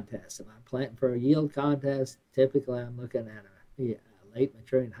contests. If I'm planting for a yield contest, typically I'm looking at a late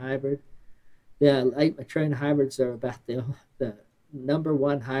maturing hybrid. Yeah, late maturing hybrids are about the number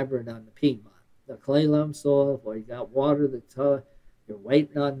one hybrid on the Piedmont. The clay loam soil where you got water that's you're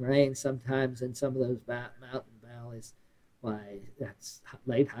waiting on rain sometimes in some of those mountain valleys. Why, that's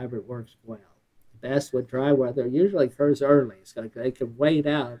late hybrid works well. The best with dry weather usually occurs early, so they can wait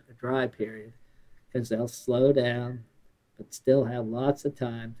out the dry period because they'll slow down but still have lots of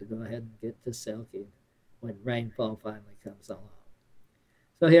time to go ahead and get to silking when rainfall finally comes along.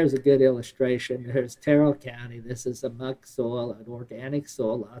 So here's a good illustration. Here's Terrell County. This is a muck soil, an organic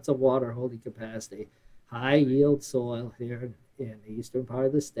soil, lots of water holding capacity, high yield soil here in the eastern part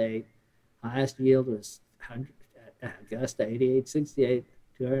of the state. Highest yield was Augusta 8868,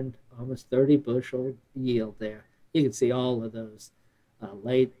 200, almost 30 bushel yield there. You can see all of those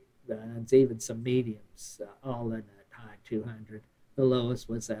late runs, even some mediums, all in that high 200. The lowest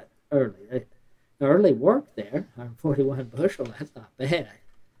was that early. The early work there, 141 bushel, that's not bad.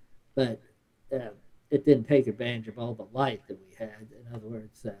 But it didn't take advantage of all the light that we had. In other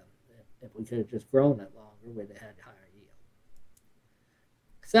words, if we could have just grown it longer, we'd have had higher yield.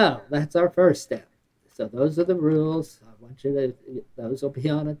 So that's our first step. So those are the rules. I want you to, those will be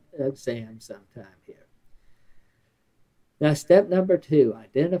on an exam sometime here. Now, step number 2,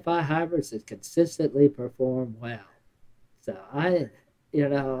 identify hybrids that consistently perform well. So I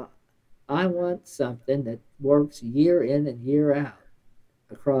want something that works year in and year out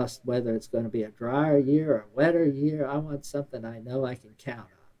across whether it's going to be a drier year or a wetter year. I want something I know I can count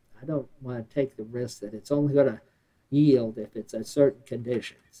on. I don't want to take the risk that it's only going to yield if it's at certain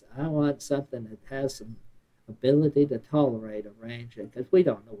conditions. I want something that has some ability to tolerate a range, because we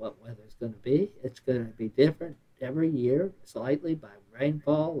don't know what weather is going to be. It's going to be different every year, slightly by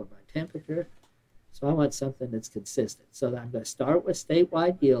rainfall or by temperature. So I want something that's consistent. So I'm going to start with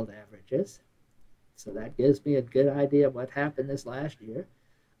statewide yield averages. So that gives me a good idea of what happened this last year.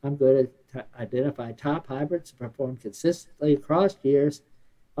 I'm going to identify top hybrids to perform consistently across years,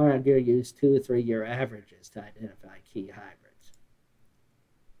 or I'm going to use 2 or 3 year averages to identify key hybrids.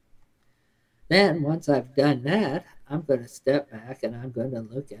 Then, once I've done that, I'm going to step back and I'm going to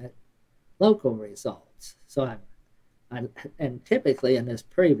look at local results. So and typically in this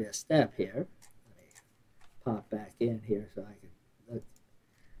previous step here, let me pop back in here so I can look.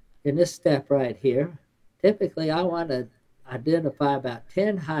 In this step right here, typically I want to identify about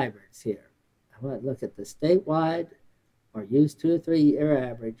 10 hybrids here. I want to look at the statewide or use 2 or 3 year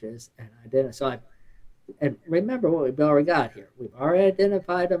averages and identify. So and remember what we've already got here. We've already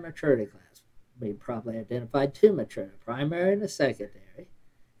identified a maturity class. We probably identified 2 maturity, primary and a secondary.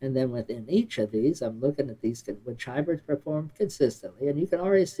 And then within each of these, I'm looking at these, which hybrids perform consistently. And you can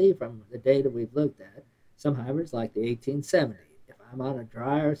already see from the data we've looked at, some hybrids like the 1870. If I'm on a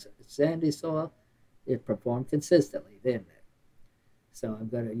drier, sandy soil, it performed consistently, didn't it? So I'm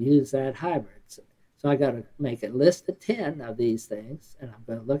going to use that hybrid. So I got to make a list of 10 of these things, and I'm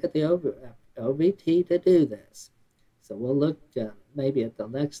going to look at the OVT to do this. So we'll look, maybe at the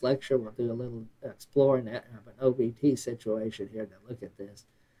next lecture, we'll do a little exploring of an OVT situation here to look at this.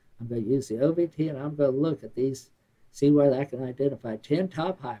 I'm going to use the OVT and I'm going to look at these, see where I can identify 10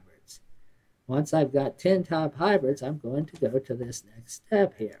 top hybrids. Once I've got 10 top hybrids, I'm going to go to this next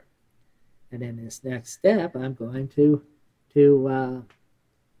step here. And in this next step, I'm going to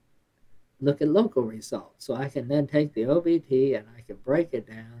look at local results. So I can then take the OVT and I can break it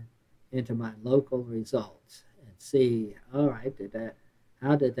down into my local results and see, all right,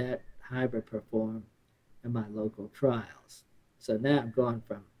 how did that hybrid perform in my local trials? So now I'm going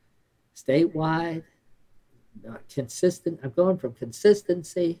from statewide, I'm going from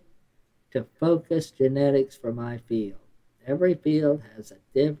consistency to focused genetics for my field. Every field has a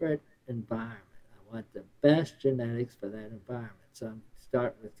different environment. I want the best genetics for that environment. So I'm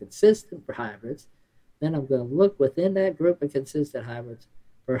starting with consistent hybrids. Then I'm going to look within that group of consistent hybrids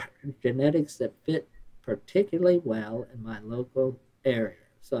for genetics that fit particularly well in my local area.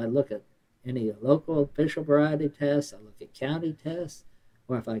 So I look at any local official variety tests, I look at county tests,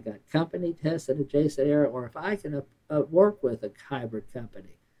 or if I got company tests in adjacent area, or if I can work with a hybrid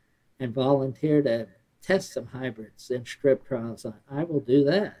company and volunteer to test some hybrids in strip trials, I will do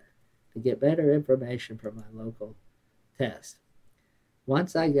that to get better information from my local test.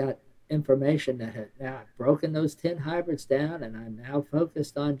 Once I got information that had now I've broken those 10 hybrids down and I'm now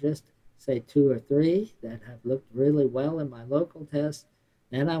focused on just say 2 or 3 that have looked really well in my local test,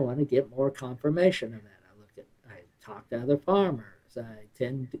 then I want to get more confirmation of that. I talk to other farmers, I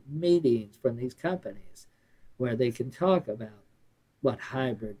attend meetings from these companies where they can talk about what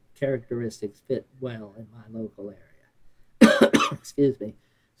hybrid characteristics fit well in my local area. Excuse me.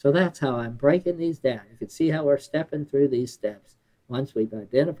 So that's how I'm breaking these down. You can see how we're stepping through these steps. Once we've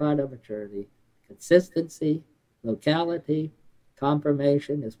identified our maturity, consistency, locality,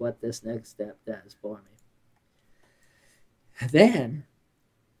 confirmation is what this next step does for me. Then,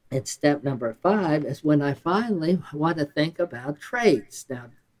 it's step number 5 is when I finally want to think about traits. Now,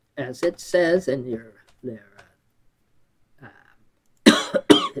 as it says in your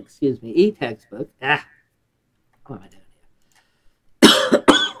excuse me, e-textbook, what am I doing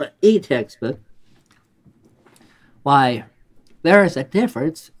here? E-textbook, why, there is a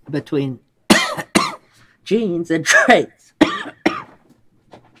difference between genes and traits.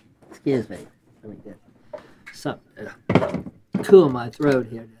 Excuse me, let me get something to cool my throat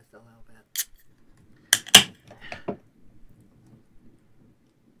here just a little bit.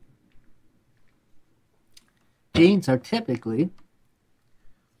 Genes are typically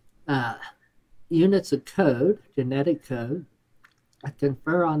units of code, genetic code, that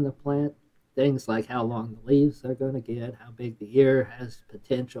confer on the plant things like how long the leaves are going to get, how big the ear has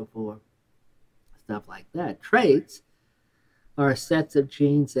potential for, stuff like that. Traits are sets of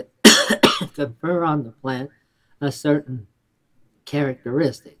genes that confer on the plant a certain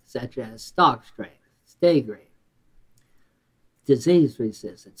characteristic, such as stalk strength, stay green, disease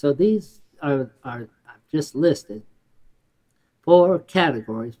resistance. So these are I've just listed 4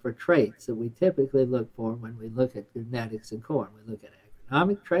 categories for traits that we typically look for when we look at genetics in corn. We look at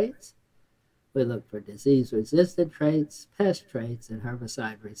agronomic traits, we look for disease-resistant traits, pest traits, and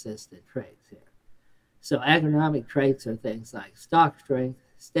herbicide-resistant traits here. So agronomic traits are things like stalk strength,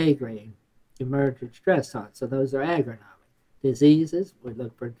 stay green, emergent stress tolerance. So those are agronomic. Diseases, we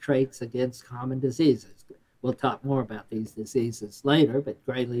look for traits against common diseases. We'll talk more about these diseases later, but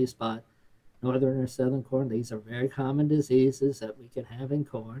gray leaf spot, northern or southern corn, these are very common diseases that we can have in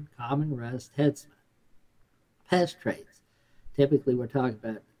corn. Common rust, head smut. Pest traits. Typically we're talking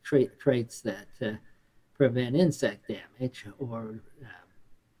about traits that prevent insect damage or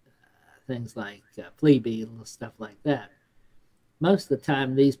things like flea beetles, stuff like that. Most of the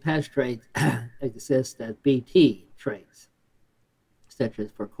time these pest traits exist as BT traits, such as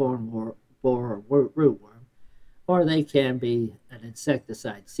for corn borer or rootworm, or they can be an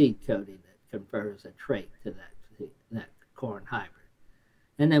insecticide seed coating that confers a trait to that corn hybrid.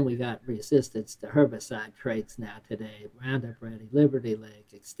 And then we got resistance to herbicide traits now today, Roundup Ready, Liberty Lake,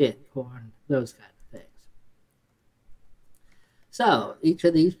 Extend Corn, those kind of things. So each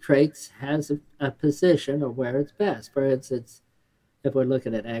of these traits has a position or where it's best. For instance, if we're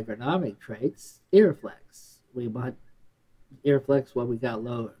looking at agronomic traits, earflex. We want earflex where we got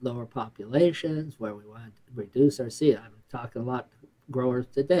lower populations, where we want to reduce our seed. I'm talking a lot to growers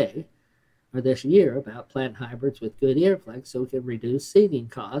today or this year about plant hybrids with good earflex so we can reduce seeding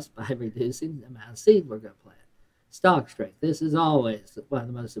costs by reducing the amount of seed we're going to plant. Stalk strength. This is always one of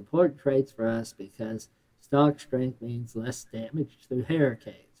the most important traits for us because stalk strength means less damage through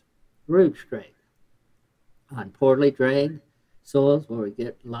hurricanes. Root strength. On poorly drained soils where we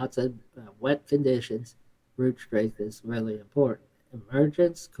get lots of wet conditions, root strength is really important.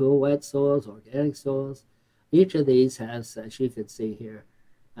 Emergence, cool wet soils, organic soils. Each of these has, as you can see here,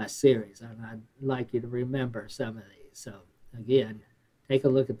 series, and I'd like you to remember some of these. So again, take a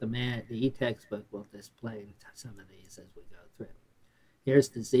look at the e-textbook will display some of these as we go through. Here's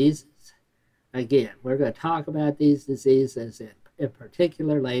diseases. Again, we're going to talk about these diseases in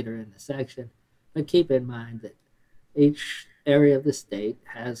particular later in the section, but keep in mind that each area of the state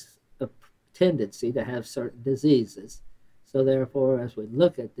has a tendency to have certain diseases. So therefore, as we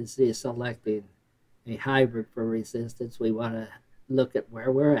look at disease selecting a hybrid for resistance, we want to look at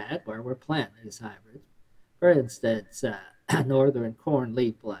where we're at, where we're planting these hybrids. For instance, northern corn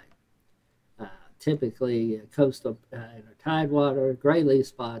leaf blight. Typically, coastal tidewater, gray leaf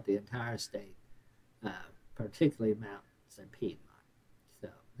spot, the entire state, particularly mountains and Piedmont. So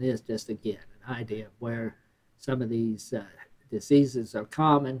this is just, again, an idea of where some of these diseases are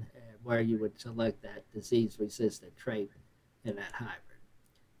common and where you would select that disease-resistant trait in that hybrid.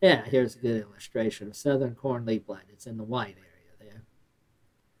 Yeah, here's a good illustration of southern corn leaf blight. It's in the white area there.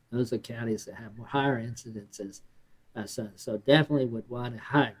 Those are counties that have higher incidences. So definitely would want a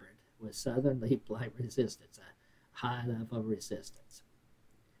hybrid with southern leaf blight resistance, a high level of resistance.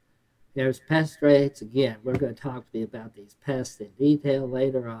 There's pest rates. Again, we're going to talk to you about these pests in detail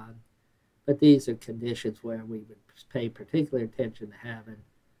later on, but these are conditions where we would pay particular attention to having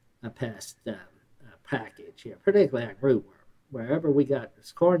a pest package here, particularly on rootworm. Wherever we got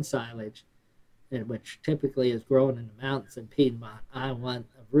this corn silage, which typically is grown in the mountains in Piedmont, I want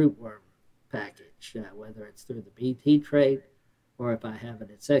a rootworm package, whether it's through the BT trait or if I have an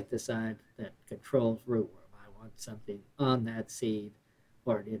insecticide that controls rootworm. I want something on that seed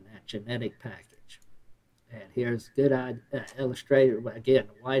or in that genetic package. And here's a good illustrator, again,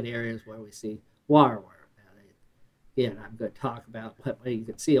 the white areas where we see wireworm. Again, I'm going to talk about you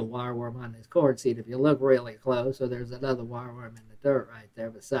can see a wireworm on this corn seed if you look really close. So there's another wireworm in the dirt right there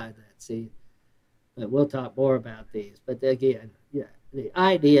beside that seed. But we'll talk more about these. But again, yeah, the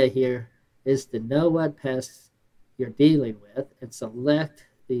idea here is to know what pests you're dealing with and select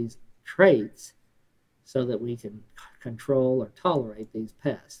these traits so that we can control or tolerate these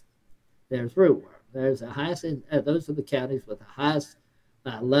pests. There's rootworm. There's the highest. Those are the counties with the highest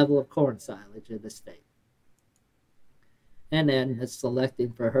level of corn silage in the state. And then it's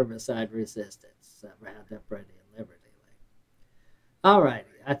selecting for herbicide resistance, Roundup Ready and Liberty Link. All righty,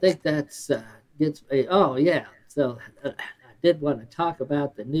 I think that's gets me. Oh yeah, so I did want to talk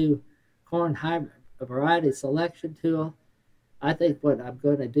about the new corn hybrid variety selection tool. I think what I'm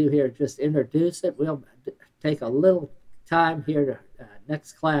going to do here is just introduce it. We'll take a little time here to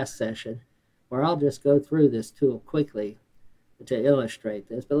next class session where I'll just go through this tool quickly to illustrate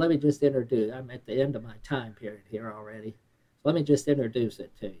this. But let me just introduce. I'm at the end of my time period here already. Let me just introduce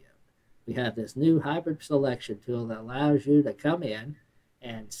it to you. We have this new hybrid selection tool that allows you to come in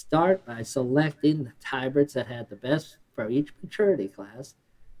and start by selecting the hybrids that had the best for each maturity class,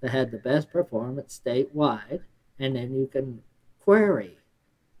 that had the best performance statewide, and then you can query.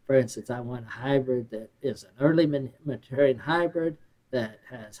 For instance, I want a hybrid that is an early maturing hybrid that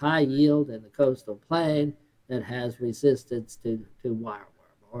has high yield in the coastal plain, that has resistance to wireworm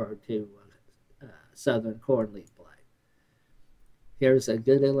or to southern corn leaf blight. Here's a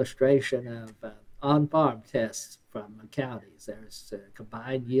good illustration of on-farm tests from counties. There's a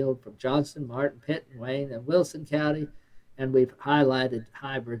combined yield from Johnson, Martin, Pitt, Wayne, and Wilson County, and we've highlighted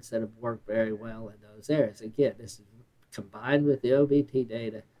hybrids that have worked very well in those areas. Again, this is combined with the OBT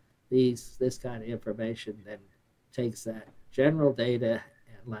data. This kind of information then takes that general data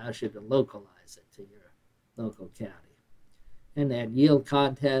and allows you to localize it to your local county. And then yield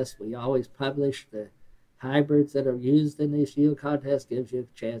contests, we always publish the hybrids that are used in these yield contests, gives you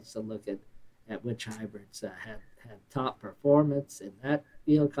a chance to look at which hybrids had top performance in that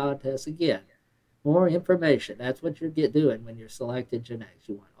yield contest. Again, more information. That's what you're doing when you're selecting genetics.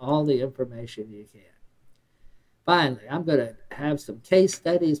 You want all the information you can. Finally, I'm going to have some case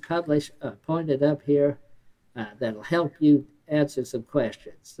studies published, pointed up here that'll help you answer some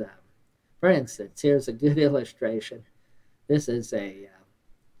questions. For instance, here's a good illustration. This is a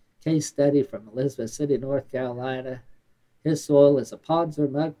case study from Elizabeth City, North Carolina. His soil is a Ponzer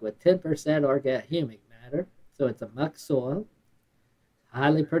muck with 10% organic humic matter, so it's a muck soil,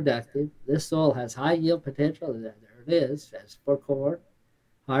 highly productive. This soil has high yield potential. There it is, as for corn.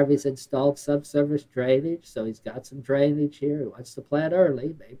 Harvey's installed subsurface drainage, so he's got some drainage here. He wants to plant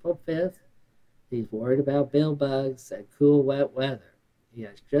early, April 5th. He's worried about bill bugs and cool, wet weather. He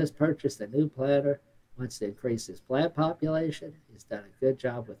has just purchased a new planter, wants to increase his plant population. He's done a good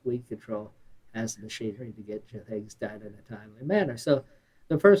job with weed control, has the machinery to get your things done in a timely manner. So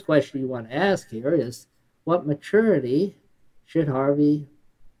the first question you want to ask here is, what maturity should Harvey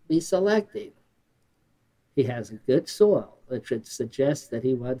be selecting? He has a good soil. which would suggest that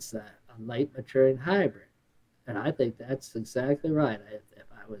he wants a late maturing hybrid. And I think that's exactly right. If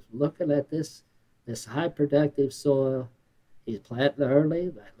I was looking at this high productive soil, he's planting early,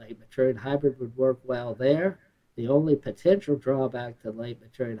 that late maturing hybrid would work well there. The only potential drawback to late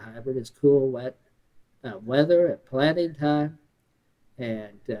maturing hybrid is cool, wet weather at planting time,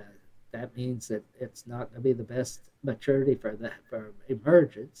 and that means that it's not going to be the best maturity for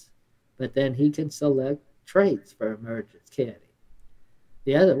emergence. But then he can select traits for emergence, can't he?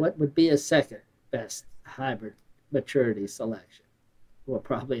 The other, what would be a second best hybrid maturity selection? Well,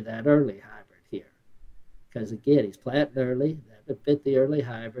 probably that early hybrid here, because again, he's planting early. That would fit the early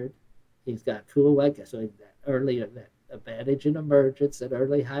hybrid. He's got cool, wet, so that early that advantage in emergence that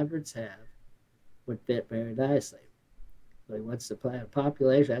early hybrids have would fit very nicely. So he wants to plant a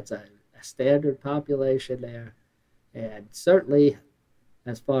population. That's a standard population there. And certainly,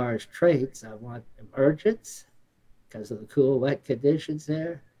 as far as traits, I want emergence because of the cool, wet conditions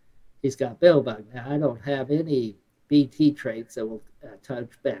there. He's got billbug. Now, I don't have any BT traits that will touch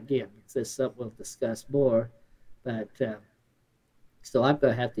back in. This is something we'll discuss more. But so I'm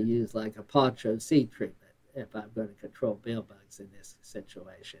going to have to use like a poncho seed treatment if I'm going to control billbugs in this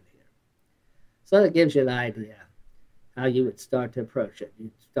situation here. So that gives you an idea how you would start to approach it.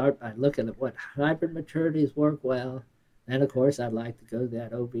 You'd start by looking at what hybrid maturities work well. Then, of course, I'd like to go to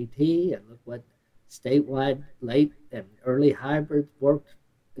that OBT and look what statewide late and early hybrids worked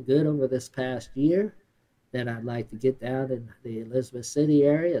good over this past year. Then I'd like to get down in the Elizabeth City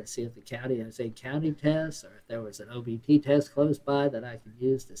area and see if the county has a county test or if there was an OBT test close by that I could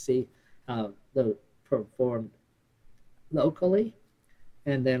use to see how they performed locally.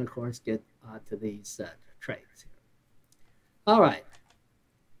 And then, of course, get onto these traits. All right.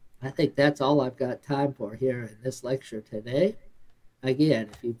 I think that's all I've got time for here in this lecture today. Again,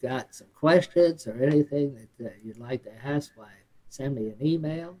 if you've got some questions or anything that you'd like to ask, why send me an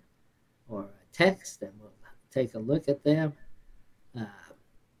email or a text, and we'll take a look at them.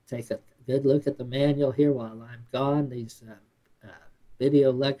 Take a good look at the manual here while I'm gone. These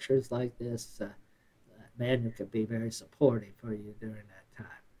video lectures like this manual can be very supportive for you during that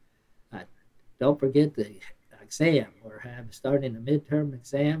time. Don't forget the exam. We're starting a midterm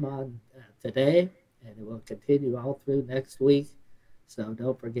exam on today, and it will continue all through next week. So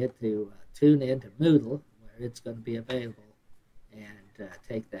don't forget to tune in to Moodle, where it's going to be available, and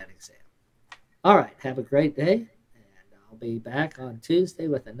take that exam. All right, have a great day, and I'll be back on Tuesday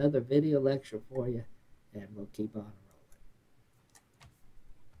with another video lecture for you, and we'll keep on.